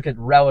can look at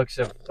relics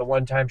of the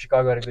one time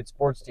Chicago had a good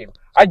sports team.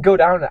 I would go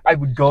down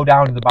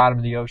to the bottom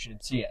of the ocean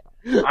and see it.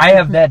 I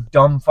have that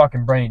dumb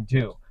fucking brain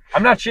too.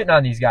 I'm not shitting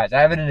on these guys.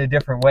 I have it in a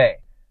different way.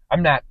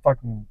 I'm not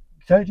fucking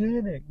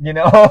Titanic, you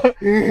know?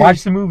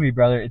 Watch the movie,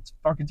 brother. It's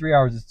fucking 3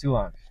 hours. It's too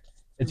long.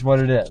 It's what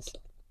it is.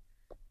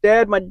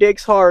 Dad, my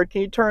dick's hard.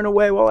 Can you turn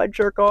away while I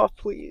jerk off,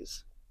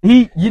 please?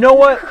 You know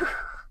what?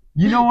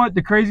 You know what?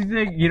 The crazy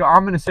thing,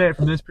 I'm going to say it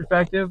from this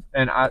perspective,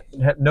 and I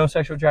had no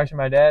sexual attraction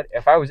to my dad.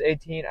 If I was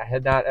 18, I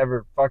had not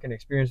ever fucking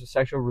experienced a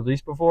sexual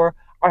release before,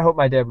 I hope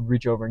my dad would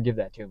reach over and give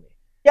that to me.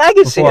 Yeah, I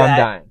can see that. Before I'm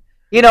dying.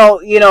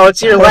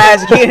 It's your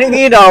last,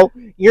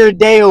 you're a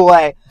day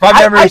away. If I've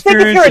never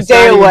experienced a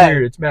day away,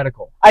 weird, it's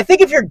medical. I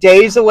think if you're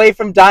days away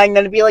from dying,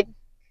 then it'd be like,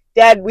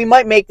 Dad, we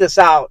might make this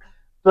out.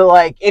 But,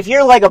 like, if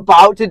you're, like,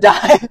 about to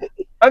die.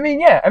 I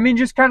mean,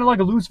 just kind of like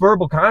a loose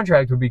verbal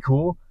contract would be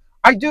cool.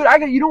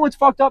 You know what's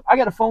fucked up? I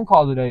got a phone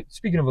call today.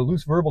 Speaking of a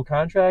loose verbal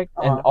contract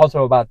and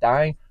also about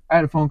dying, I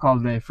had a phone call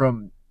today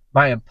from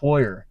my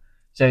employer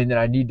saying that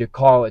I need to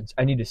call and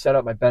I need to set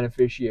up my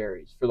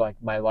beneficiaries for like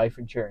my life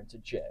insurance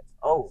and shit.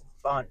 Oh,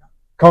 fun.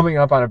 Coming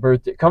up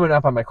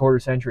on my quarter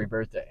century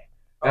birthday.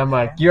 And I'm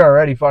like, you're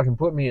already fucking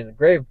putting me in the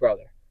grave,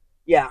 brother.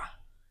 Yeah.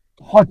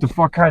 What the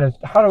fuck how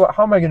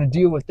am I going to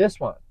deal with this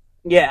one?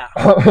 Yeah.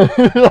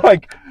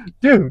 Like,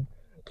 dude,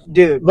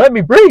 let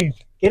me breathe.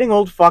 Getting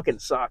old fucking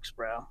sucks,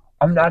 bro.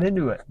 I'm not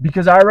into it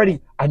because I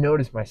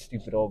noticed my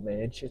stupid old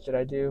man shit that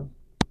I do,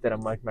 that I'm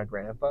like my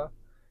grandpa.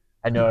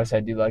 I notice I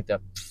do like the.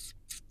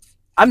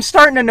 I'm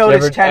starting to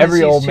notice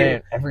every old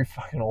man, every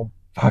fucking old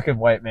fucking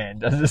white man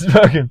does this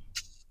fucking.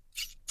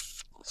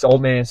 This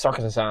old man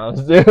sucking the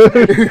sounds, dude.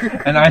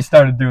 And I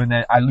started doing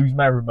that. I lose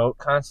my remote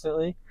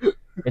constantly.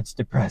 It's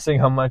depressing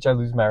how much I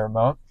lose my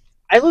remote.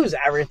 I lose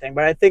everything,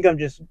 but I think I'm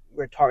just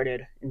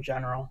retarded in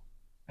general.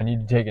 I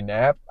need to take a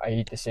nap. I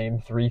eat the same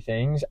 3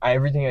 things.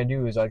 Everything I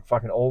do is like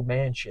fucking old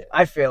man shit.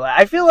 I feel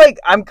like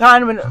I'm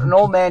kind of an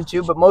old man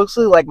too, but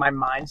mostly like my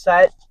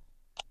mindset,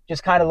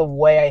 just kind of the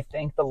way I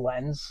think, the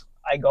lens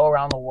I go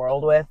around the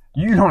world with.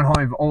 You don't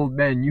have old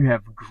men, you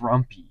have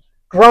grumpy.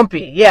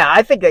 Grumpy, yeah,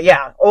 I think that,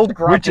 yeah, old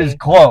grumpy. Which is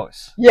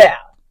close. Yeah.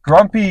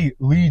 Grumpy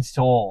leads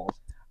to old.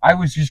 I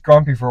was just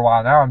grumpy for a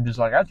while. Now I'm just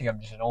like, I think I'm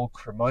just an old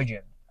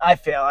curmudgeon. I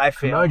feel.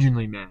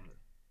 Curmudgeonly man.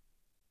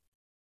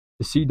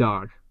 The sea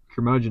dog.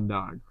 Curmudgeon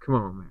dog. Come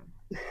on,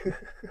 man.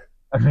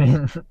 I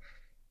mean,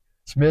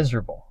 it's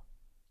miserable.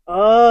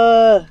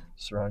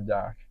 It's the wrong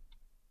dog.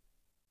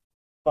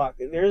 Fuck.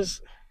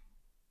 There's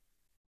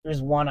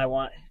one I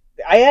want.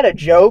 I had a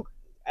joke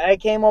I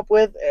came up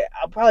with.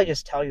 I'll probably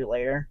just tell you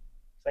later.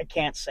 I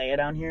can't say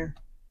it on here.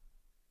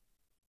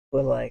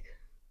 But like,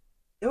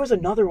 there was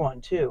another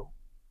one too.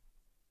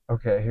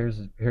 Okay,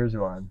 here's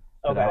one.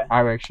 Okay.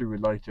 I actually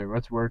would like to.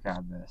 Let's work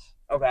on this.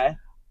 Okay.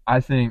 I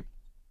think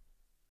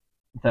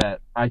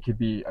that I could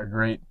be a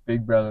great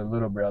big brother,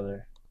 little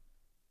brother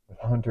with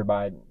Hunter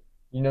Biden.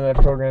 You know that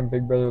program,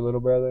 Big Brother, Little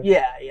Brother?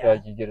 Yeah.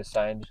 Like you get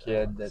assigned a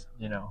kid that,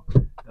 you know,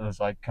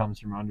 is like comes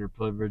from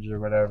underprivileged or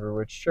whatever,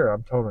 which sure,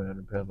 I'm totally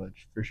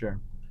underprivileged, for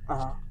sure.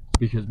 Uh-huh.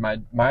 Because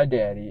my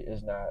daddy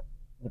is not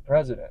the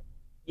president.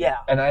 Yeah.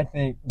 And I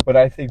think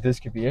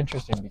this could be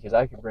interesting because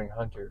I could bring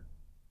Hunter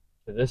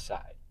to this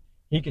side.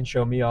 He can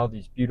show me all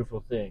these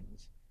beautiful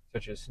things,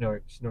 such as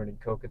snorting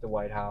coke at the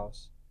White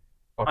House.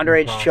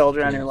 Underage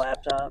children on your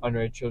laptop.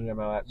 Underage children on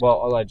my laptop.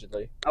 Well,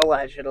 allegedly.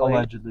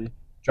 Allegedly.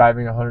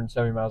 Driving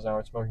 170 miles an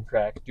hour, smoking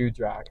crack, dudes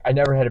rock. I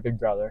never had a big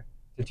brother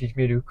to teach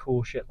me to do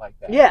cool shit like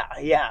that. Yeah.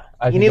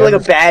 You need like a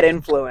bad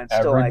influence.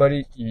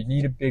 Everybody, you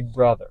need a big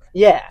brother.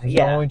 Yeah. He's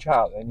an only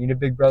child. I need a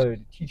big brother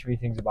to teach me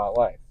things about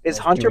life. Is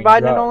Hunter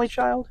Biden an only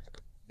child?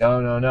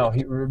 No.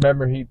 He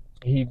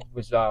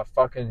was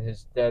fucking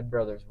his dead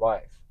brother's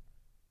wife.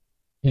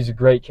 He's a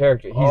great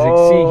character. He's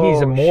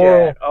a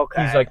moral. Shit.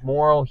 Okay. He's like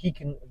moral. He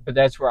can, but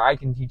that's where I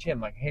can teach him.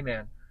 Like, hey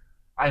man,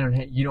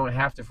 you don't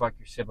have to fuck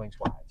your siblings'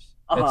 wives.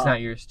 That's not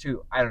yours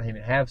too. I don't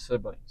even have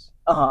siblings.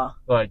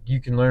 Like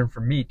you can learn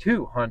from me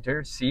too,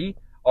 Hunter. See,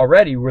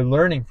 already we're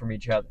learning from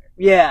each other.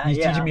 Yeah. He's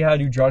teaching me how to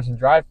do drugs and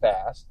drive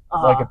fast,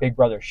 like a big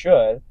brother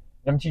should.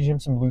 And I'm teaching him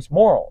some loose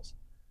morals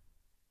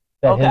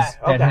that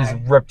his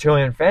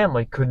reptilian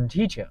family couldn't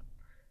teach him.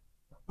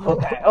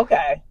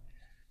 Okay.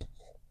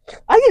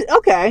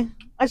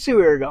 I see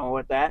where you're going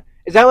with that.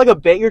 Is that like a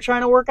bit you're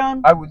trying to work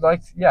on? I would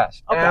like to,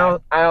 yes. Okay.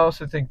 And I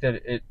also think that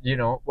it, you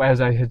know,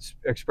 as I had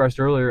expressed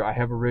earlier, I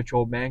have a rich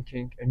old man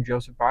kink, and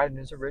Joseph Biden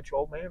is a rich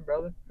old man,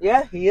 brother.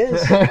 Yeah, he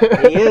is.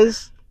 He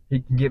is. He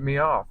can get me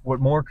off.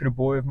 What more could a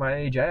boy of my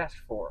age ask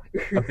for?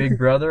 A big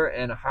brother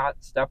and a hot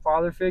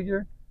stepfather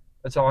figure?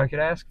 That's all I could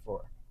ask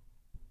for.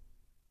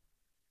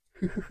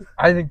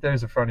 I think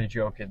there's a funny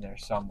joke in there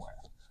somewhere.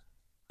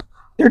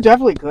 There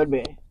definitely could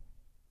be.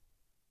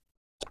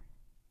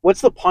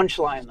 What's the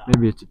punchline, though?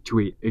 Maybe it's a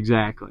tweet.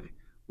 Exactly.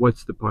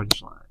 What's the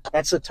punchline?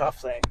 That's a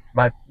tough thing.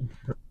 My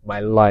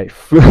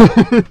life.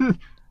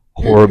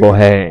 Horrible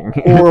hang.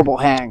 Horrible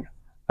hang.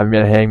 I'm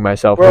going to hang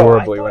myself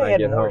horribly when I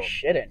get home. More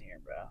shit in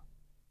here, bro.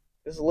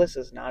 This list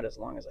is not as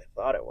long as I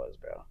thought it was,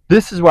 bro.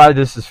 This is why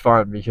this is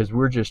fun, because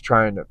we're just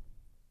trying to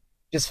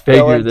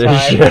figure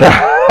this shit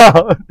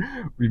out.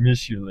 We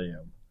miss you,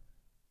 Liam.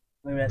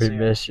 We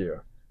miss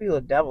you. Feel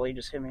the devil, he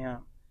just hit me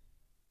up.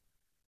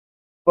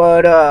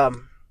 But,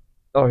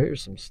 oh,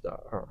 here's some stuff.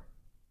 Oh,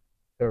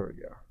 there we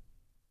go.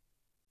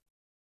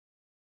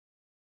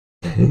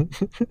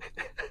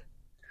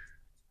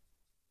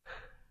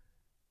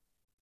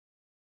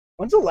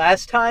 When's the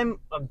last time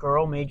a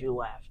girl made you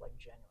laugh, like,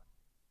 genuinely?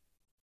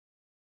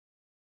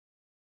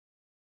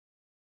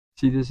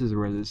 See, this is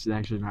where this is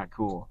actually not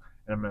cool,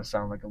 and I'm going to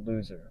sound like a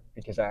loser,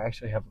 because I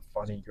actually have a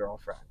funny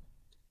girlfriend.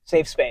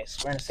 Safe space.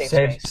 We're in a safe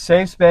space.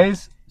 Safe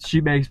space.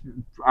 She makes,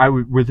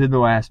 within the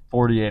last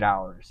 48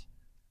 hours.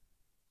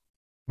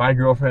 My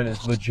girlfriend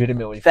is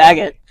legitimately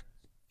faggot.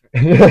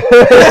 Faggot.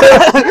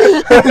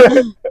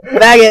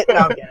 No,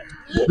 I'm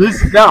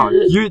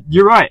kidding.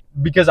 You're right,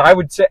 because I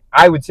would say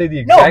the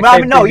exact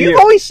same thing. No, you've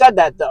always said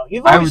that though.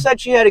 You've always said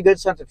she had a good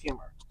sense of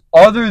humor.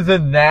 Other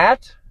than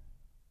that,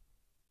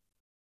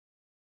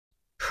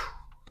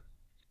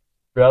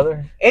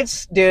 brother,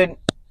 dude.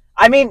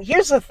 I mean,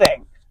 here's the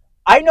thing.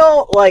 I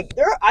know, like,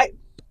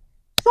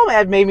 some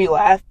had made me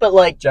laugh, but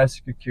like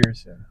Jessica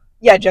Kirsten.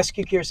 Yeah,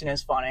 Jessica Kirsten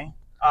is funny.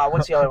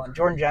 What's the other one?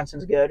 Jordan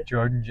Jensen's good.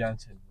 Jordan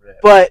Jensen.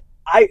 But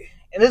and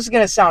this is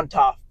gonna sound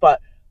tough, but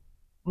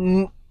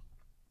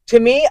to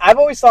me, I've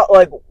always thought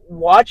like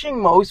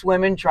watching most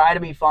women try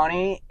to be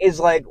funny is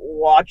like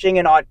watching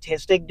an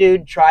autistic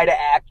dude try to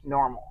act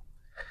normal.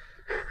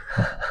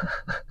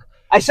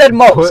 I said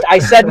most.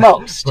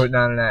 Putting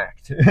on an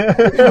act.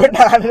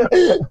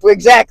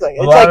 Exactly.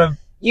 It's like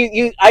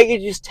I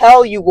could just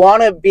tell you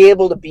want to be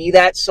able to be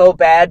that so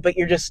bad, but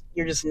you're just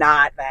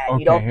not that. Okay,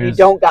 you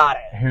don't got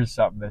it. Here's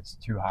something that's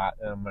too hot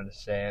that I'm going to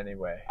say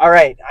anyway. All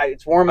right,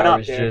 it's warming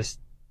up, dude.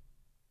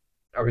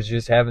 I was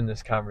just having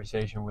this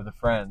conversation with a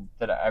friend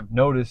that I've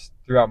noticed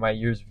throughout my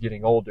years of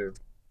getting older.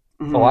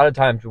 A lot of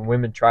times when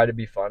women try to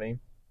be funny,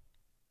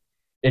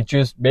 it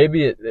just,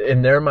 maybe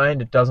in their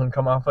mind it doesn't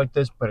come off like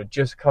this, but it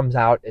just comes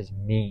out as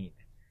mean.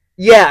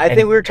 Yeah, I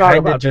think we were talking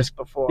about just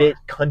before. Bit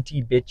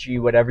cunty, bitchy,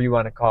 whatever you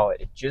want to call it.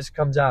 It just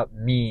comes out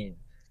mean,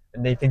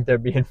 and they think they're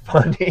being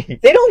funny.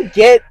 They don't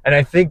get. And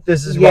I think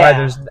this is why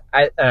there's.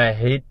 I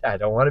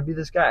don't want to be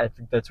this guy. I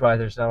think that's why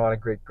there's not a lot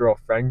of great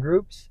girlfriend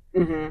groups.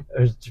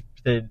 There's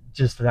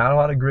just not a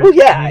lot of great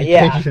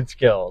communication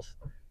skills,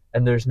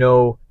 and there's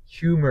no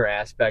humor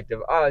aspect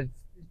of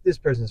this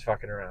person's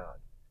fucking around.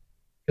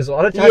 Because a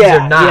lot of times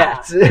they're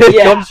not.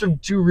 It comes from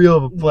too real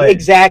of a place.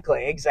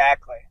 Exactly.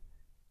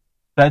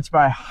 That's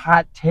my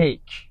hot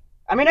take.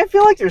 I mean, I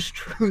feel like there's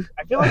truth.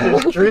 I feel like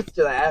there's truth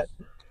to that.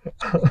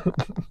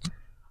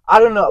 I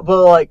don't know,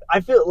 but like,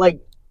 I feel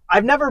like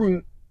I've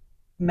never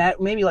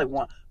met, maybe like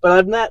one, but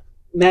I've not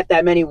met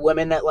that many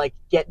women that like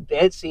get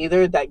bits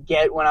either. That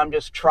get when I'm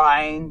just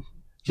trying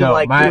to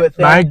do a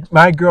thing.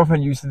 My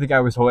girlfriend used to think I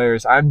was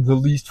hilarious. I'm the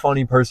least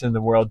funny person in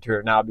the world to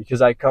her now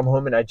because I come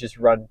home and I just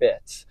run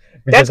bits.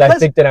 Because I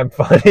think that I'm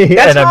funny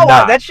and I'm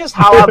not. That's just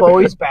how I've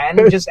always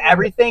been. Just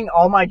everything,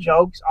 all my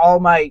jokes,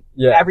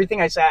 everything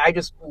I say, I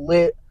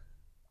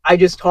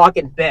just talk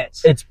in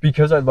bits. It's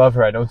because I love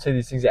her. I don't say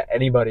these things to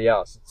anybody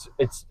else.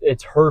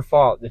 It's her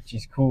fault that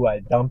she's cool. I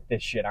dumped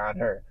this shit on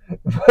her.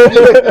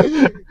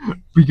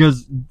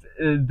 Because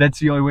that's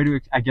the only way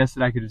to, I guess,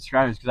 that I could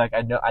describe it. Because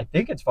I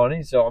think it's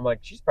funny, so I'm like,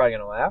 she's probably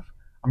gonna laugh.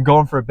 I'm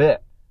going for a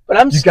bit.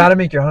 But you got to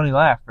make your honey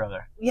laugh,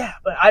 brother. Yeah,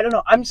 but I don't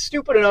know. I'm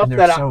stupid enough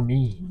so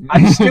mean.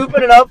 I'm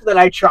stupid enough that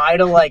I try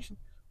to like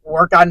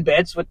work on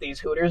bits with these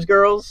Hooters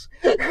girls.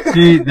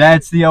 See,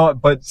 that's the only.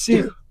 But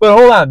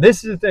hold on.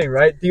 This is the thing,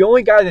 right? The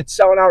only guy that's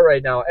selling out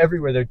right now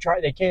everywhere. They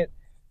can't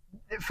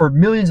for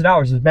millions of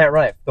dollars is Matt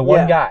Rife, the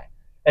one guy,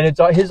 and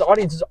it's his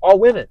audience is all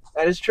women.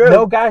 That is true.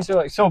 No guys are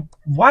like, so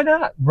why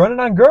not run it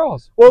on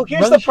girls? Well,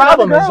 here's the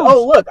problem: is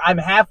look, I'm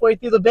halfway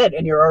through the bit,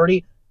 and you're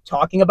already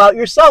talking about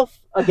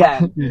yourself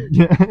again.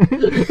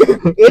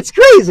 It's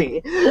crazy.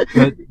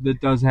 That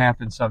does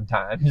happen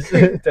sometimes.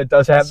 That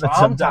does happen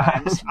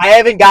sometimes. I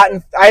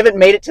haven't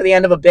made it to the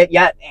end of a bit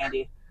yet,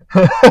 Andy.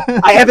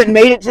 I haven't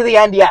made it to the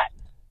end yet.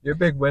 You're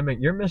big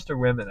women. You're Mr.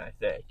 Women, I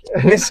think.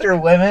 Mr.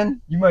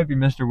 Women? You might be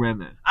Mr.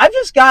 Women. I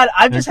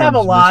just have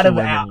a lot of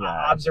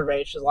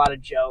observations, a lot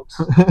of jokes.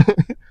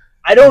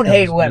 I don't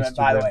hate women,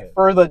 by the way,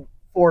 for the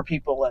 4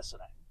 people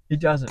listening. He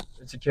doesn't.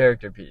 It's a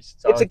character piece.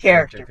 It's a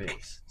character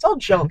piece. It's all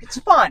joke. It's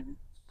fun.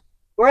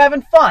 We're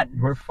having fun.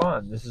 We're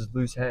fun. This is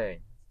loose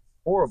hang.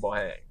 Horrible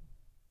hang.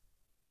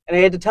 And I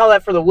had to tell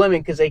that for the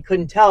women because they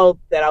couldn't tell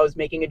that I was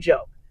making a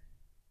joke.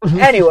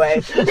 Anyway.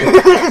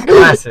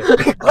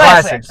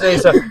 Classic. Say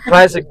something.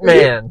 Classic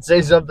man.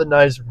 Say something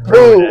nice.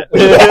 Rude.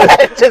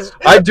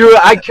 I do it.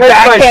 I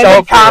catch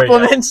myself.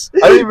 Compliments.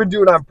 I don't even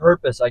do it on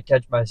purpose. I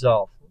catch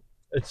myself.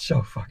 It's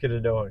so fucking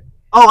annoying.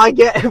 Oh, I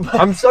get it.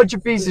 I'm such a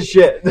piece of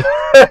shit.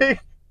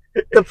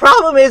 The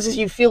problem is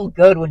you feel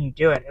good when you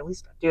do it. At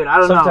least, dude, I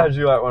don't know. Sometimes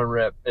you let one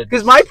rip.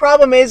 Because my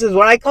problem is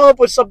when I come up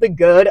with something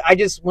good,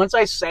 once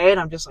I say it,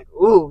 I'm just like,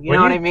 ooh, you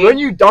know what I mean? When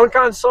you dunk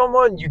on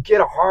someone, you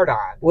get a hard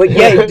on. Well,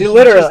 yeah, you do,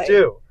 literally. You just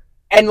do.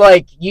 And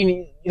like,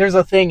 there's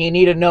a thing, you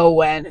need to know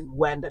when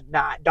to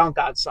not dunk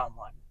on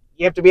someone.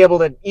 You have to be able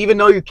to, even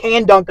though you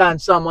can dunk on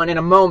someone in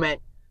a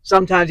moment,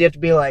 sometimes you have to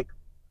be like,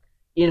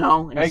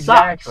 and it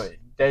exactly. sucks.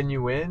 Then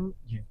you win.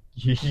 You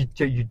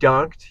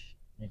dunked.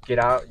 You get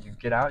out,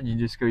 and you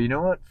just go, you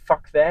know what?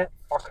 Fuck that.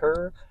 Fuck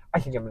her. I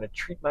think I'm going to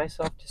treat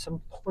myself to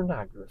some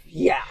pornography.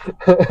 Yeah.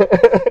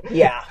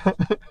 Yeah.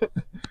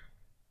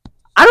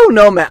 I don't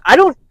know, man. I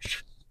don't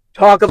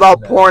talk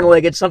about porn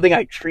like it's something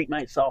I treat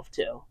myself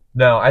to.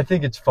 No, I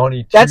think it's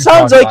funny. That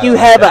sounds like you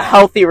have a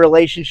healthy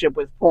relationship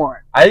with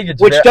porn. I think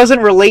it's which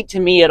doesn't relate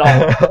to me at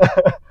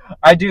all.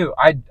 I do.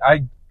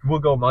 I will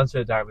go months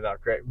at a time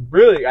without creating.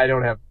 Really, I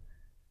don't have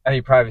any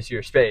privacy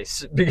or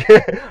space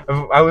because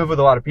I live with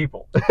a lot of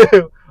people.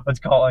 Let's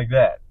call it like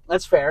that.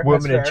 That's fair.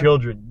 Women and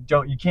children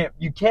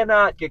you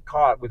cannot get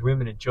caught with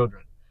women and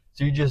children.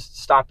 So you just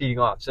stop beating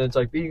off. So it's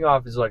like beating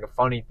off is like a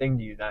funny thing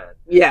to you then.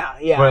 Yeah.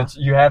 But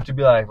you have to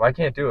be like, well, I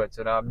can't do it,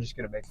 so now I'm just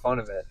gonna make fun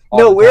of it.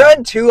 No, we're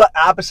on 2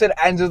 opposite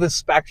ends of the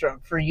spectrum.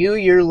 For you,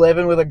 you're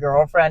living with a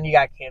girlfriend, you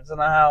got kids in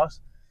the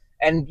house,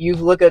 and you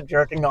look at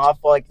jerking off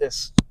like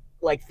this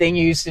thing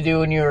you used to do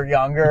when you were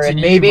younger. And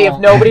maybe if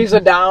nobody's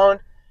down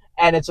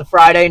and it's a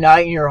Friday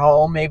night and you're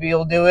home, maybe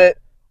you'll do it.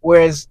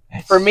 Whereas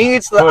for me,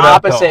 it's the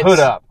opposite.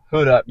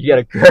 Hood up. You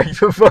gotta crack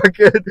the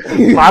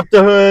fucking pop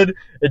the hood.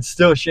 It's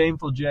still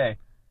shameful, Jay.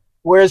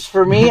 Whereas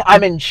for me,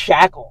 I'm in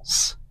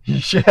shackles.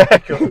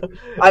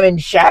 I'm in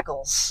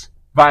shackles.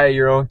 Via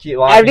your own key.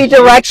 Every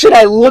direction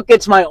I look,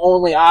 it's my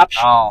only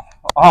option.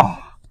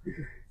 Oh.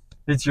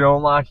 It's your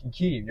own lock and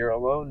key. Your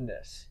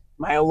aloneness.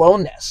 My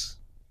aloneness.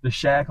 The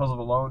shackles of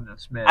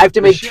aloneness, man. I have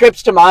to make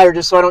trips to Meijer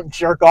just so I don't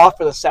jerk off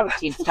for the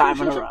 17th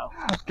time in a row.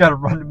 Gotta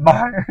run to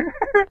Meijer.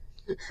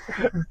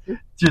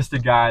 Just a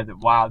guy that,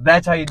 wow,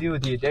 that's how you deal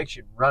with the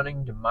addiction.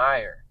 Running to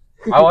Meijer.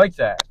 I like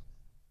that.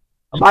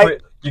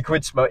 You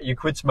quit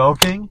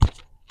smoking.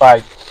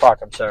 I'm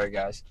sorry,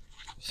 guys.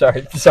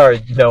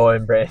 Sorry, Noah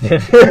and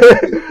Brandon.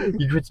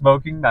 You quit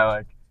smoking by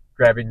like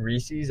grabbing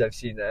Reese's. I've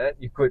seen that.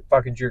 You quit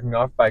fucking jerking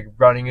off by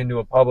running into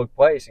a public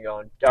place and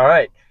going, all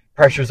right,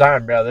 pressure's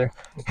on, brother.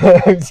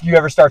 You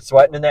ever start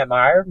sweating in that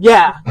mire?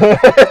 Yeah.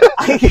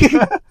 Did you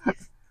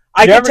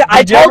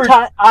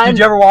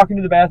ever walk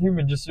into the bathroom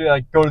and just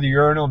like go to the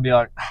urinal and be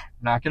like,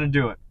 not gonna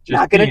do it.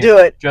 Not gonna do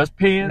it. Just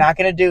peeing. Not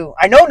gonna do.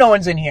 I know no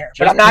one's in here,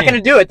 but I'm not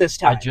gonna do it this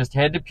time. I just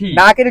had to pee.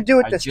 Not gonna do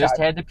it this time. I just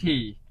had to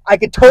pee. I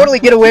could totally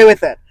get away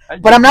with it,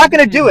 but I'm not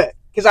gonna do it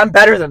because I'm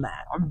better than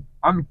that.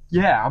 I'm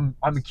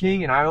a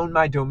king and I own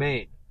my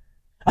domain.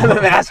 I'm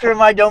a master of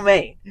my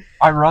domain.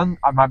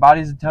 My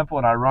body's a temple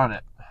and I run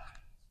it.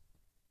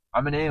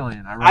 I'm an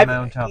alien. I run my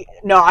own temple.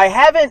 No, I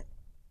haven't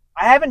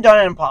done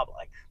it in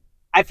public.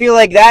 I feel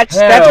like that's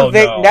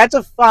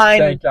a fine.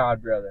 Thank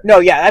God, brother. No,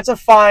 yeah, that's a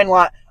fine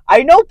line.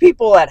 I know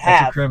people that have.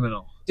 That's a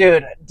criminal.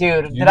 Did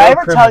I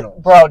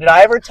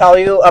ever tell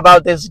you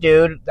about this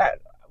dude that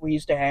we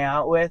used to hang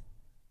out with?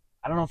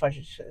 I don't know if I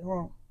should.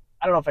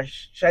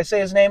 Should I say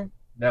his name?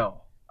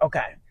 No.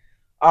 Okay.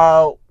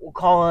 We'll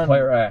call him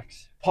Player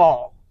X.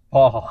 Paul.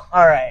 All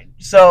right.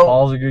 So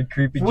Paul's a good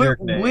creepy jerk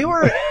name.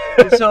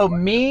 So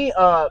me,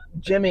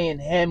 Jimmy,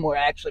 and him were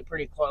actually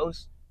pretty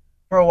close.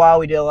 For a while,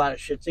 we did a lot of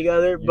shit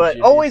together,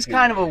 but always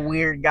kind of a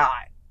weird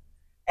guy.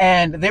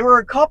 And there were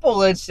a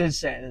couple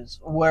instances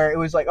where it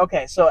was like,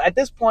 okay, so at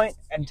this point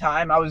in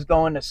time, I was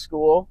going to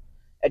school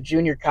at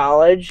junior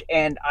college,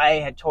 and I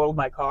had totaled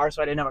my car,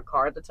 so I didn't have a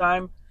car at the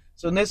time.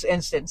 So in this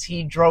instance,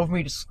 he drove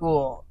me to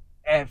school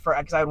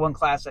because I had one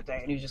class that day,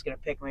 and he was just going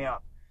to pick me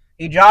up.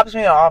 He drops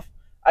me off.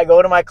 I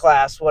go to my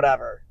class,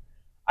 whatever.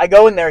 I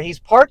go in there. He's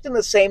parked in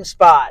the same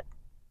spot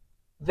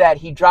that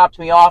he dropped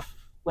me off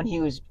when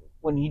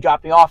he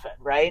dropped me off in,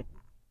 right?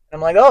 And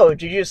I'm like, oh,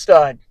 did you just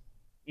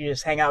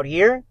hang out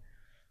here?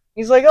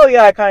 He's like, oh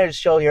yeah, I kind of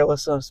just chill here,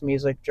 listen to some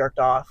music, jerked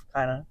off,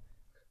 kind of.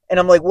 And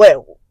I'm like, wait,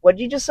 what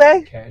did you just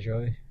say?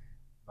 Casually.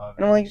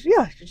 And I'm like,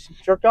 yeah, just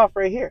jerked off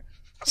right here.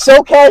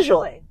 So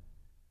casually.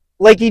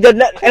 Like he did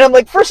not, and I'm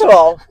like, first of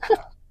all,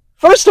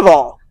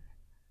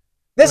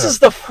 this is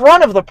the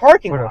front of the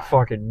parking lot. What a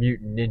fucking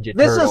mutant ninja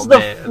This turtle, is the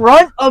man.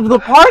 front of the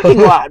parking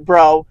lot,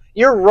 bro.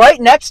 You're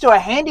right next to a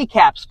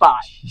handicap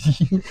spot.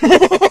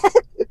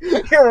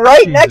 You're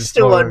right next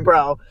to one,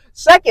 bro.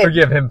 Second,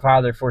 forgive him,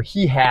 Father, for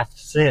he hath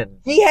sinned.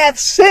 He hath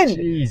sinned.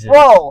 Jesus.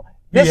 Bro,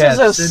 this is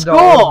a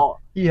school.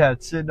 He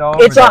hath sinned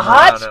all. It's a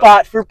hot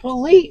spot for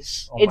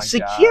police. Oh it's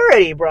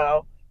security,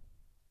 bro.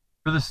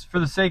 For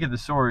the sake of the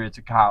story, it's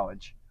a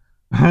college.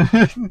 with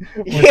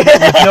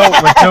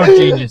no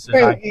geniuses,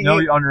 no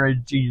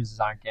underage geniuses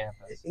on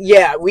campus.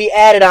 Yeah, we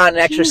added on an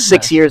extra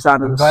 6 years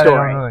onto the story. I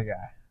don't know the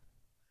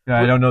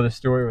guy. I don't know the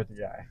story with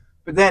the guy.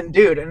 But then,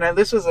 dude, and then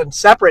this was in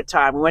separate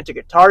time. We went to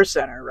Guitar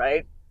Center,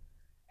 right?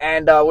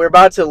 And we're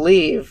about to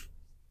leave,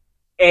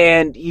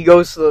 and he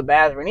goes to the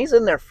bathroom, and he's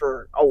in there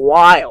for a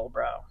while,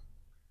 bro.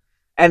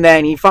 And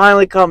then he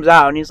finally comes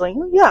out, and he's like,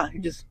 oh, yeah, he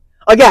just,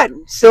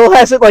 again, still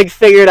hasn't, like,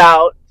 figured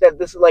out that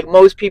this is, like,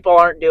 most people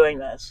aren't doing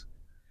this.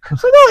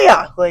 It's like, oh,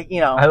 yeah, like,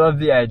 you know. I love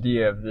the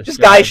idea of this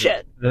just guy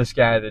shit. This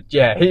guy that,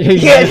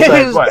 he's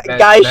like, what,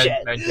 guy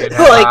shit. Men have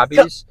like,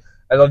 hobbies.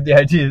 I love the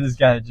idea of this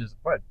guy just,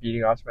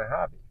 beating off my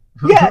hobby.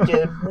 Yeah,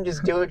 dude, I'm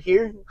just do it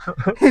here.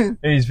 And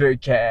he's very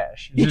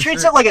cash. He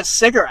treats it like a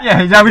cigarette.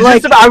 Yeah,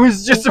 I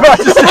was just about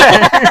to say.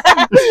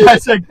 I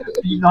was like,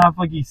 beating off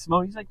like he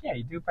smokes. He's like, yeah,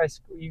 you do it by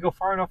school. You go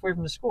far enough away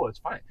from the school, it's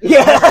fine.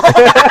 Yeah.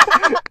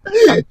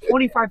 I'm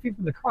 25 feet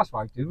from the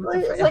crosswalk, dude.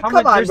 Like, come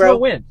on, there's bro. No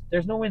wind.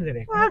 There's no wind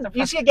today.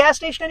 You see a gas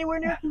station anywhere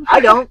near? I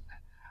don't.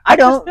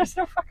 There's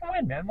no fucking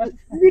wind, man.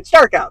 It's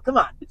dark out. Come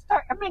on. It's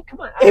dark. I mean, come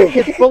on.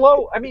 It's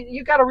below. I mean,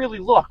 you got to really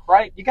look,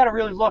 right? You got to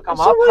really look. I'm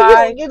up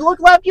high. You look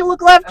left. You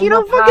look left. You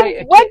don't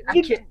fucking what?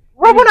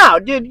 Rub one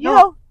out, dude. You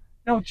know.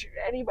 No,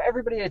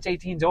 everybody that's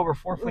 18 is over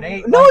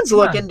 4'8". No one's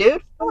looking,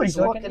 dude. Nobody's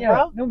looking,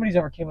 bro. Nobody's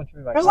ever came up to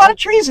me like. There's a lot of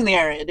trees in the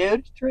area,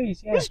 dude.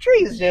 Trees, yeah. There's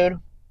trees, dude.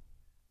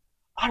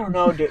 I don't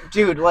know,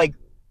 dude. Like,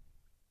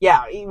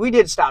 yeah, we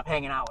did stop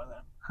hanging out with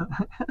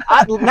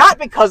him. Not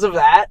because of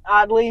that,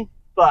 oddly,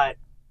 but.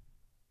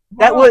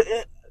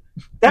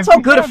 That's how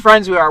good of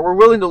friends we are. We're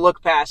willing to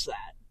look past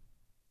that.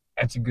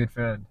 That's a good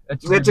friend.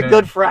 That's a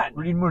good friend.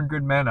 We need more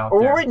good men out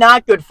there. Or we're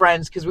not good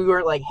friends because we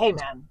were like, hey,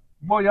 man.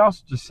 Well, you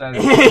also just said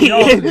it. You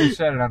also just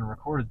said it on a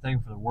recorded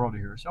thing for the world to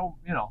hear. So,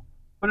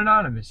 but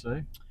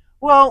anonymously.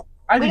 Well,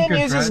 we didn't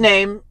use his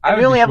name. And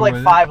we only have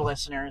like 5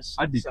 listeners.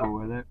 I'd be cool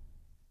with it.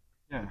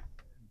 Yeah.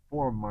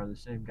 4 of them are the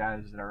same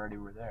guys that already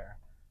were there.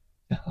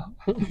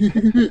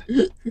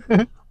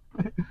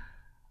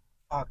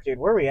 Fuck, dude.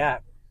 Where are we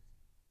at?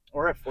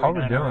 We're at 49. How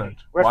are we doing? Right?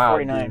 We're at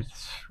 49. Dude,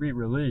 sweet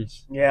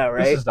release. Yeah,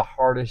 right? This is the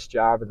hardest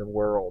job in the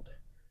world.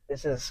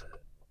 This is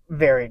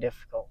very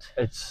difficult.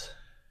 It's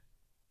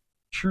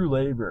true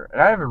labor. And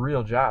I have a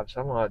real job,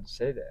 so I'm allowed to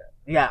say that.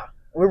 Yeah.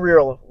 We're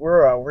real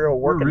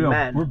working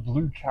men. We're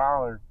blue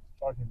collar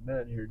fucking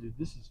men here, dude.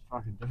 This is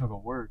fucking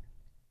difficult work.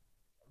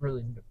 I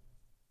really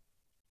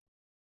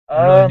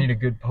need a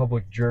good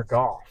public jerk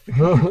off.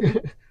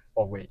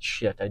 Oh wait,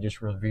 shit, I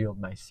just revealed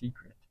my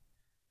secret.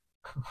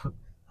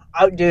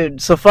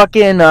 Dude, so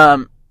fucking,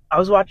 I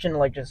was watching,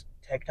 like, just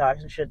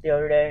TikToks and shit the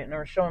other day, and they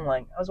were showing,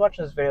 like, I was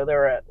watching this video, they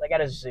were at, like,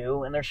 at a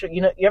zoo, and they're showing,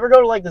 you ever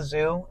go to, like, the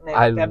zoo? And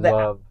I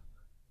love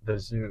the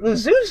zoo. The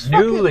zoo's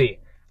Newly.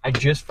 I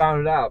just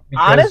found it out.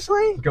 Because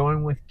honestly?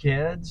 Going with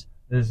kids,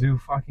 the zoo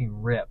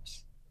fucking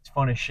rips. It's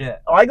fun as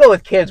shit. Oh, I go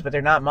with kids, but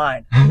they're not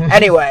mine.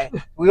 Anyway,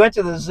 we went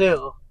to the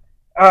zoo.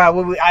 I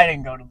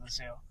didn't go to the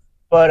zoo.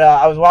 But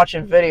I was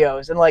watching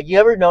videos, and, like, you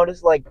ever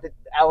notice, like, the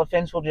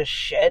elephants will just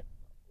shit?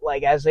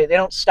 Like, as they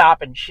don't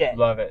stop and shit.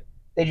 Love it.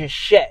 They just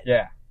shit.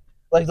 Yeah.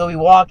 Like, they'll be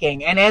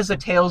walking, and as the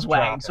tail's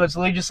wagging, so it's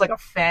literally just like a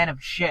fan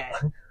of shit.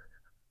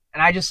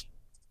 And I just...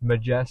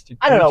 Majestic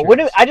I don't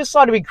know. I just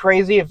thought it'd be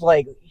crazy if,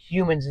 like,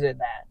 humans did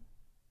that.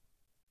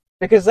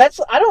 Because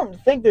I don't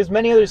think there's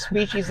many other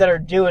species that are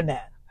doing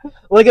that.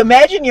 Like,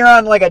 imagine you're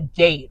on, like, a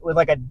date with,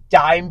 like, a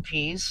dime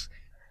piece,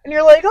 and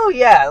you're like, oh,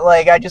 yeah,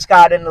 like, I just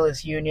got into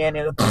this union,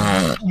 and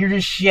you're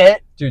just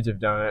shit. Dudes have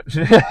done it.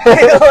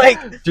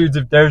 Like, dudes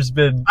have, there's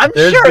been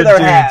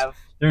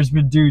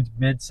dudes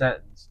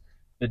mid-sentence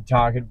been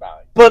talking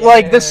about it. But,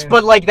 like,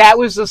 that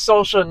was the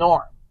social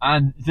norm.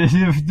 On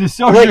the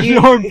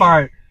social norm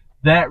part.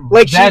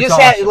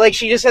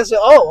 She just has to,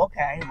 oh,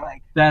 okay.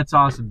 Like, that's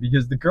awesome,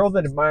 because the girl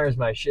that admires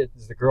my shit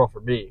is the girl for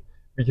me.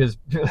 Because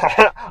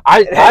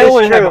I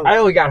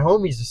only got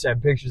homies to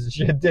send pictures of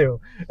shit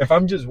too. If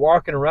I'm just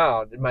walking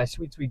around and my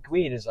sweet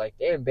queen is like,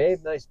 damn babe,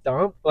 nice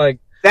dump, like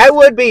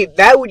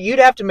you'd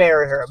have to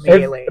marry her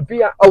immediately.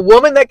 A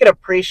woman that could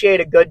appreciate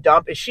a good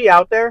dump, is she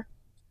out there?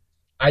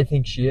 I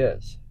think she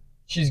is.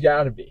 She's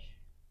got to be.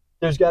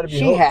 There's got to be.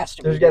 She has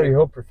to be. There's got to be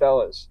hope for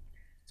fellas.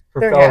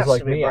 For fellas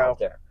like me out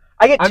there.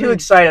 I get too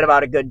excited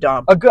about a good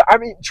dump.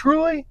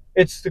 Truly,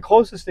 it's the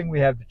closest thing we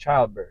have to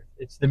childbirth.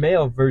 It's the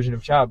male version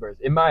of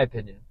childbirth, in my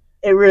opinion.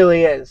 It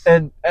really is.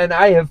 And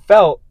I have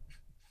felt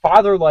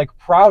father-like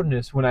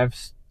proudness when I've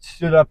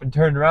stood up and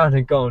turned around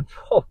and gone,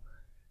 oh,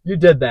 you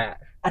did that.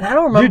 And I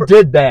don't remember. You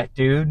did that,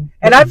 dude.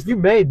 And you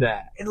made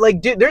that.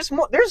 Like, dude, there's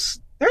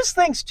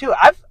things too.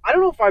 I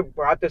don't know if I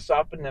brought this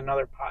up in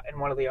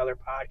one of the other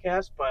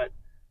podcasts, but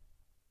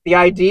the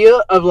idea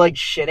of, like,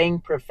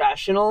 shitting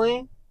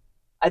professionally,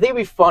 I think it'd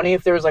be funny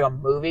if there was, like, a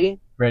movie.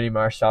 Randy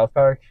Marsh, South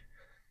Park.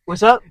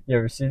 What's up? You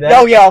ever see that?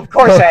 Oh, yeah, of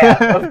course I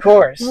have. Of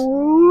course.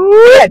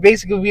 Yeah, it'd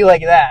basically be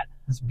like that.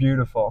 It's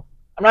beautiful.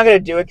 I'm not going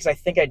to do it because I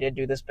think I did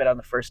do this bit on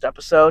the first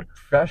episode.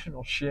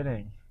 Professional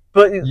shitting.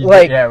 But,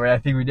 I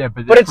think we did.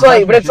 But it's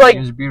like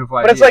it's a beautiful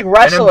idea. But it's like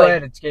wrestling. And I'm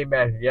glad it's came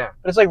back. Yeah.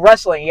 But it's like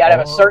wrestling. You got to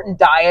have a certain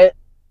diet.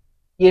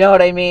 You know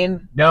what I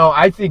mean? No,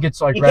 I think it's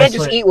like you wrestling. You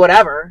can't just eat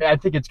whatever. I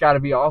think it's got to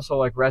be also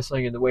like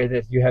wrestling in the way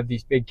that you have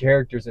these big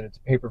characters and it's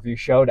a pay-per-view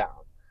showdown.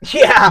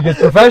 Yeah. Because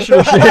professional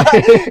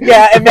shitting.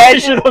 Yeah,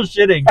 professional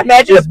shitting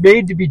is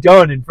made to be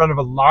done in front of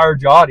a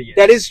large audience.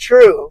 That is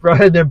true.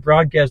 Rather than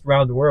broadcast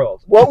around the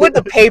world. What would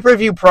the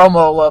pay-per-view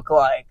promo look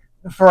like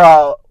for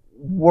a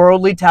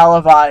worldly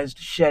televised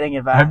shitting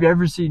event? Have you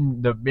ever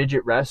seen the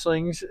midget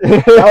wrestlings?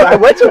 Oh, I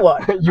went to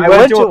one. I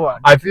went to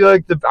one. I feel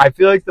like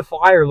the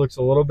flyer looks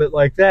a little bit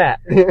like that.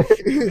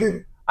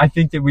 I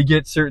think that we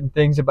get certain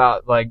things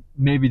about, like,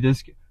 maybe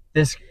this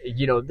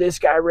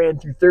guy ran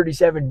through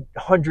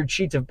 3,700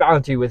 sheets of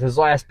bounty with his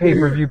last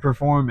pay-per-view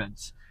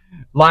performance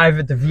live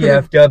at the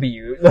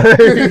VFW.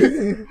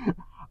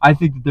 I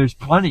think that there's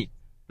plenty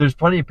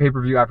of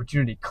pay-per-view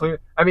opportunity.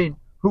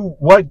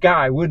 What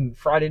guy wouldn't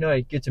Friday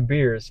night get some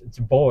beers and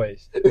some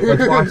boys?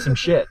 Let's watch some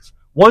shits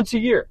once a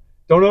year.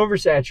 Don't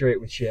oversaturate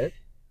with shit.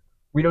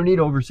 We don't need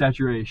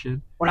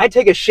oversaturation. When I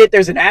take a shit,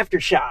 there's an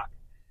aftershock.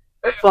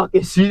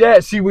 Fucking see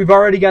that? See, we've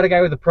already got a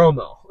guy with a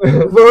promo. We've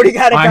already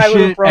got a guy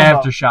with a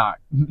promo. Aftershock.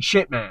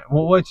 Shit, man.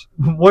 Well,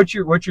 what's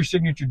your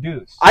signature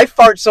deuce? I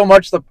fart so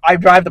much I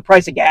drive the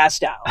price of gas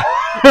down.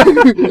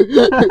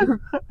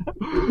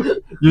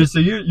 So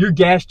you're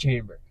gas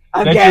chamber.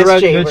 Chamber.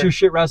 That's your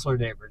shit wrestler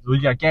neighbor.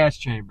 You got gas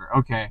chamber.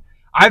 Okay.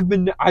 I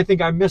think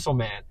I'm Missile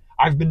Man.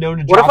 I've been known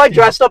to. What if I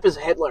dressed up as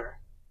Hitler?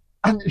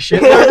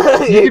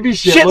 Shitler? You could be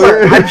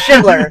Shitler. I'm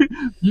Shitler.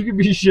 You could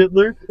be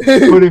Shitler.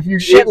 But if you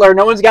Shitler,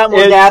 no one's got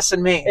more gas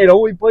than me. It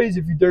only plays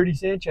if you dirty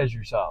Sanchez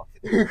yourself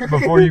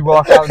before you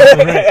walk out into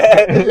the ring.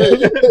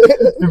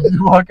 If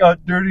you walk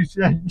out dirty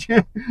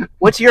Sanchez.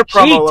 What's your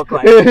promo look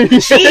like?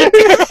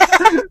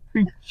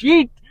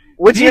 Cheat.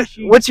 What's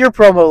your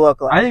promo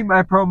look like? I think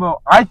my promo.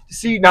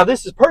 Now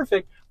this is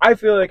perfect. I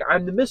feel like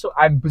I'm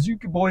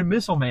Bazooka Boy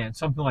Missile Man,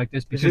 something like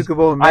this. Because Bazooka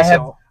Boy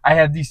Missile. I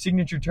have these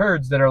signature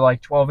turds that are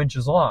like 12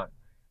 inches long,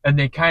 and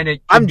they kind of.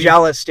 I'm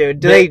jealous, dude.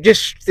 Do they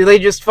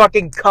just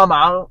fucking come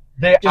out?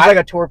 Like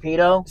a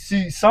torpedo?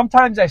 See,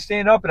 sometimes I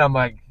stand up and I'm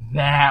like,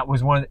 that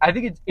was one. I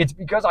think it's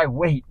because I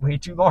wait way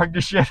too long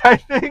to shit. I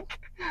think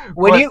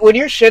when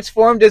your shit's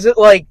formed, does it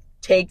like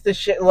take the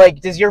shit?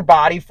 Like, does your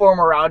body form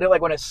around it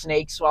like when a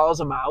snake swallows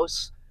a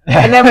mouse?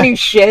 And then when you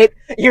shit,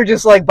 your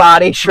just like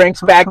body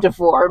shrinks back to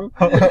form.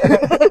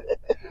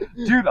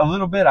 Dude, a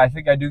little bit. I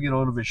think I do get a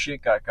little bit of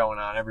shit gut going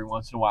on every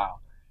once in a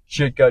while.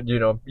 Shit gut,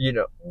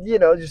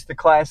 just the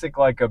classic,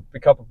 like a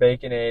cup of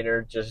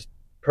Baconator, just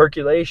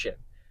percolation.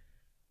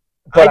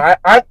 But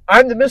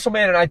I'm the missile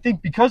man, and I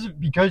think because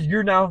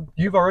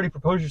you've already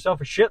proposed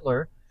yourself a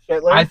Shitler.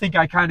 I think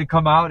I kind of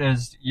come out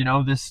as,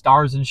 this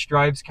Stars and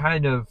Stripes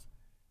kind of,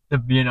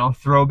 the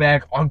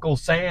throwback Uncle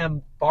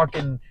Sam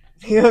fucking.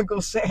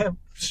 Uncle Sam.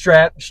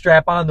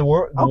 Strap on the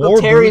war. Uncle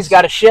Terry's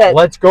got a shit.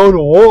 Let's go to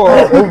war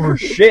over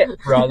shit,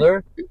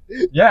 brother.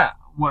 Yeah.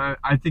 Well,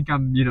 I think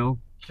I'm,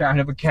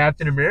 kind of a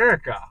Captain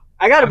America.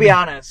 I gotta be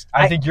honest.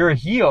 I think you're a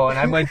heel, and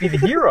I might be the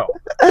hero.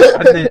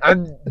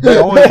 I'm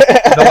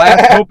the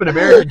last hope in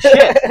American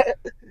shit.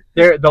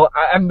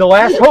 I'm the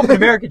last hope in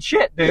American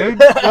shit, dude.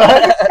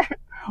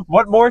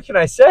 What more can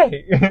I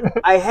say?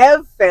 I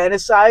have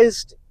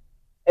fantasized,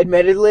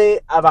 admittedly,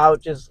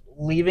 about just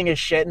leaving a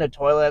shit in a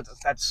toilet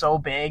that's so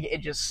big it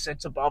just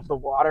sits above the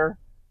water.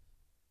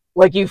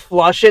 Like you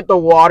flush it, the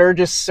water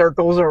just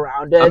circles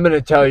around it. I'm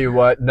gonna tell you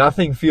what,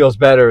 nothing feels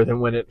better than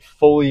when it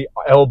fully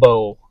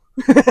elbow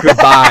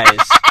goodbyes.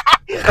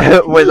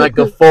 When like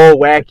the full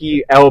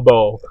wacky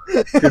elbow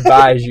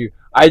goodbyes you.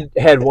 I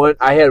had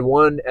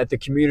one at the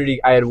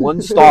community. I had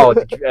one stall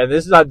and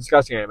this is not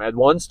disgusting. I had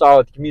one stall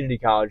at the community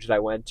college that I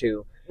went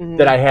to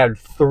that I had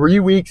 3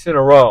 weeks in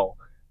a row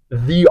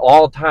the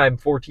all-time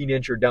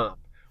 14-incher dump.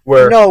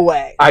 Where no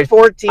way.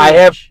 14. I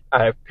have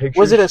pictures.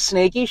 Was it a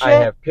snaky shit? I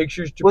have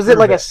pictures to Was it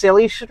like a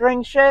silly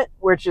string shit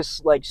where it's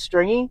just like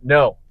stringy?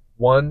 No,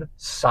 one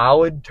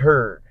solid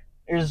turd.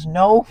 There's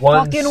no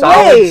fucking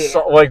way.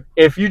 Like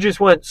if you just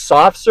went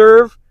soft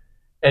serve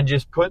and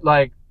just put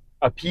like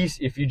a piece,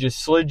 if you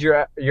just slid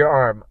your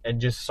arm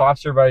and just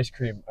soft serve ice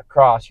cream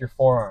across your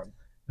forearm,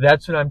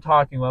 that's what I'm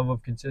talking level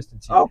of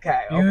consistency.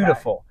 Okay.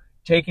 Beautiful.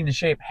 Okay. Taking the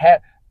shape.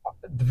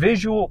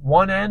 Visual,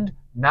 one end,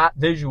 not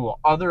visual.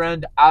 Other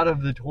end out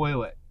of the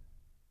toilet.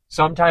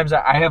 Sometimes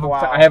I have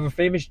a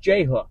famous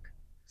J hook.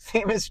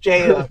 Famous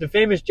J hook. The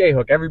famous J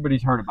hook.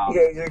 Everybody's heard about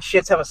it. Your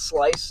shits have a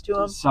slice to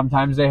them.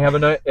 Sometimes they have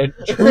it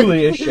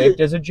truly is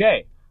shaped as a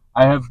J.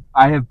 I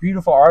have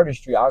beautiful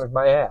artistry out of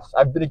my ass.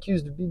 I've been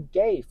accused of being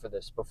gay for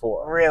this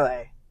before.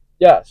 Really?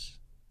 Yes.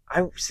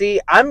 I'm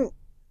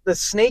the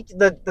snake.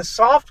 The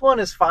soft one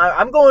is fine.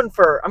 I'm going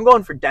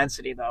for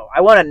density though.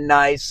 I want a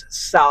nice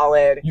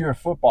solid. You're a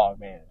football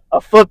man. A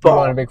football. You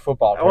want a big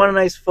football. I want a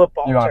nice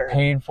football. You want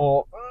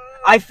painful.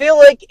 I feel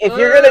like if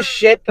you're gonna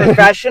shit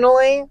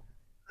professionally,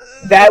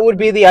 that would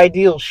be the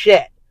ideal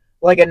shit.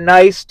 Like a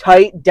nice,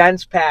 tight,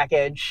 dense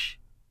package.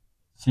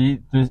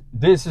 See,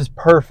 this is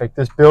perfect.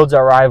 This builds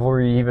our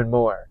rivalry even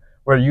more.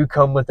 Where you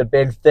come with the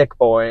big, thick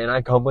boy, and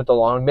I come with the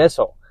long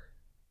missile.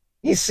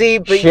 You see,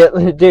 but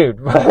dude.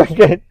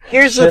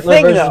 Here's the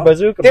thing, though.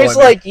 There's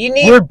boy, like you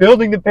need. We're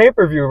building the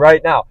pay-per-view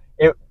right now.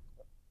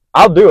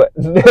 I'll do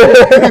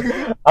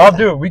it. I'll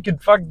do it. We could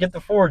fucking get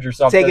the forge or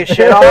something. Take a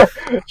shit off.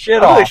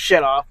 Shit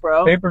off,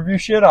 bro. Pay-per-view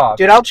shit off.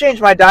 Dude, I'll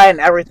change my diet and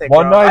everything.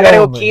 One bro. night I gotta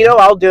only. go keto.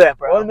 I'll do it,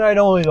 bro. One night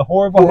only. The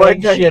horrible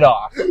shit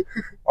off.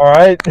 All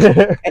right.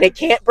 And it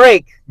can't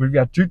break. We've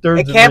got 2/3.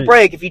 It can't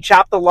break. If you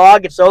chop the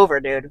log, it's over,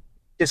 dude.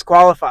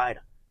 Disqualified.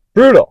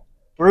 Brutal.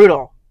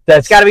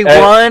 That's got to be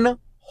one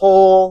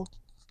whole.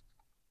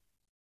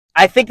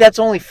 I think that's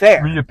only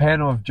fair. We need a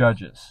panel of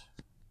judges.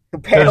 A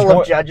panel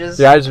of judges.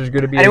 Guys, there's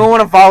going to be. Anyone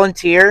want to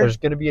volunteer? There's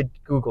going to be a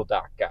Google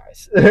Doc,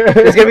 guys.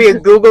 There's going to be a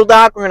Google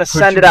Doc. We're going to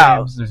send it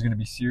out. There's going to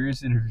be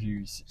serious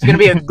interviews. It's going to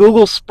be a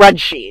Google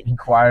spreadsheet.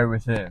 Inquire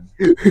with him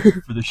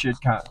for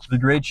the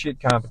great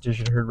shit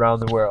competition heard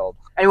around the world.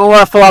 Anyone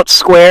want to fill out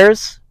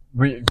squares?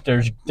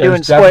 There's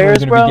doing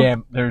squares,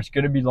 bro. There's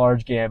going to be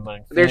large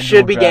gambling. There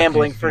should be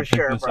gambling for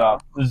sure, bro.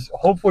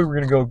 Hopefully, we're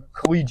going to go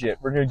collegiate.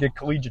 We're going to get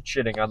collegiate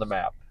shitting on the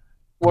map.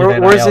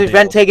 Where's the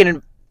event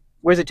taking?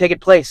 Where's it taking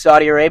place?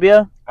 Saudi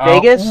Arabia?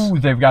 Vegas? Ooh,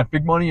 they've got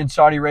big money in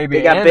Saudi Arabia.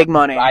 They got big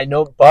money. I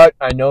know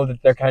that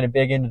they're kind of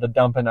big into the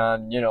dumping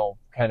on,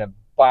 kind of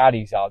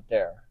bodies out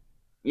there.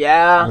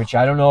 Yeah. Which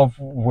I don't know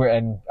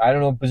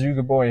if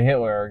Bazooka Boy and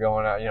Hitler are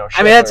going out,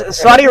 I mean,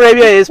 Saudi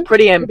Arabia is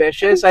pretty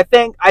ambitious. I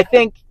think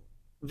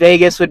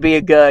Vegas would be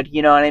a good,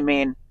 you know what I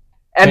mean?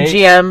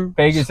 MGM.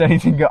 Vegas,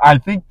 anything go. I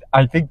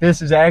think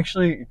this is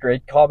actually a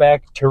great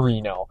callback to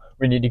Reno.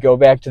 We need to go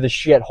back to the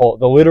shithole,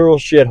 the literal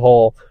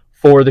shithole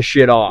for the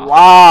shit off.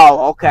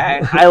 Wow,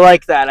 okay. I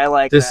like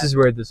that. This is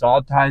where this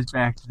all ties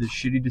back to the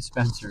shitty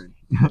dispensary.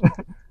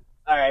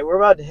 All right, we're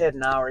about to hit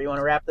an hour. You want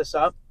to wrap this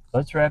up?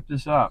 Let's wrap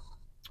this up.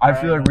 I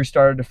feel like we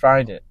started to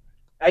find it.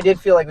 I did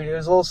feel like it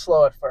was a little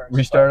slow at first.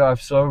 We started off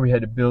slow. We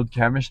had to build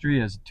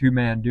chemistry as a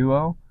two-man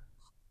duo.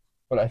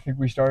 But I think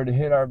we started to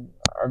hit our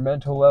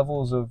mental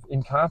levels of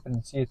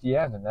incompetency at the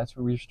end, and that's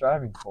what we're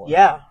striving for.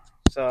 Yeah,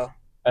 so.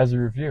 As a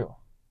review.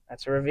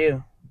 That's a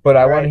review. But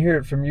I want to hear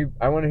it from you.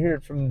 I want to hear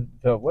it from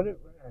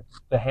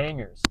the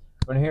hangers. I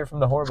want to hear it from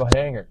the horrible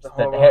hangers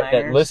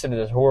that listen to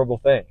this horrible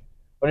thing.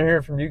 I want to hear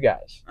it from you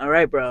guys. All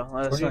right, bro.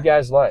 What do you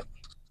guys like?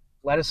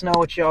 Let us know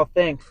what y'all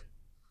think.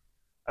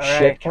 All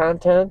Shit right.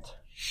 content?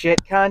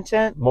 Shit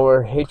content?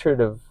 More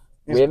hatred of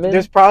women?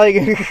 There's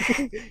probably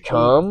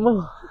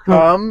Cum.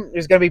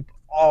 There's gonna be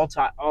all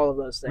of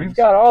those things. We've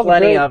got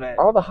plenty of it.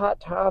 All the hot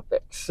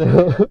topics. All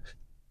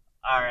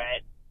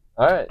right.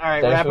 All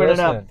right. Wrapping it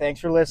up. Thanks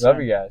for listening.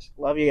 Love you guys.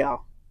 Love you,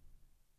 y'all.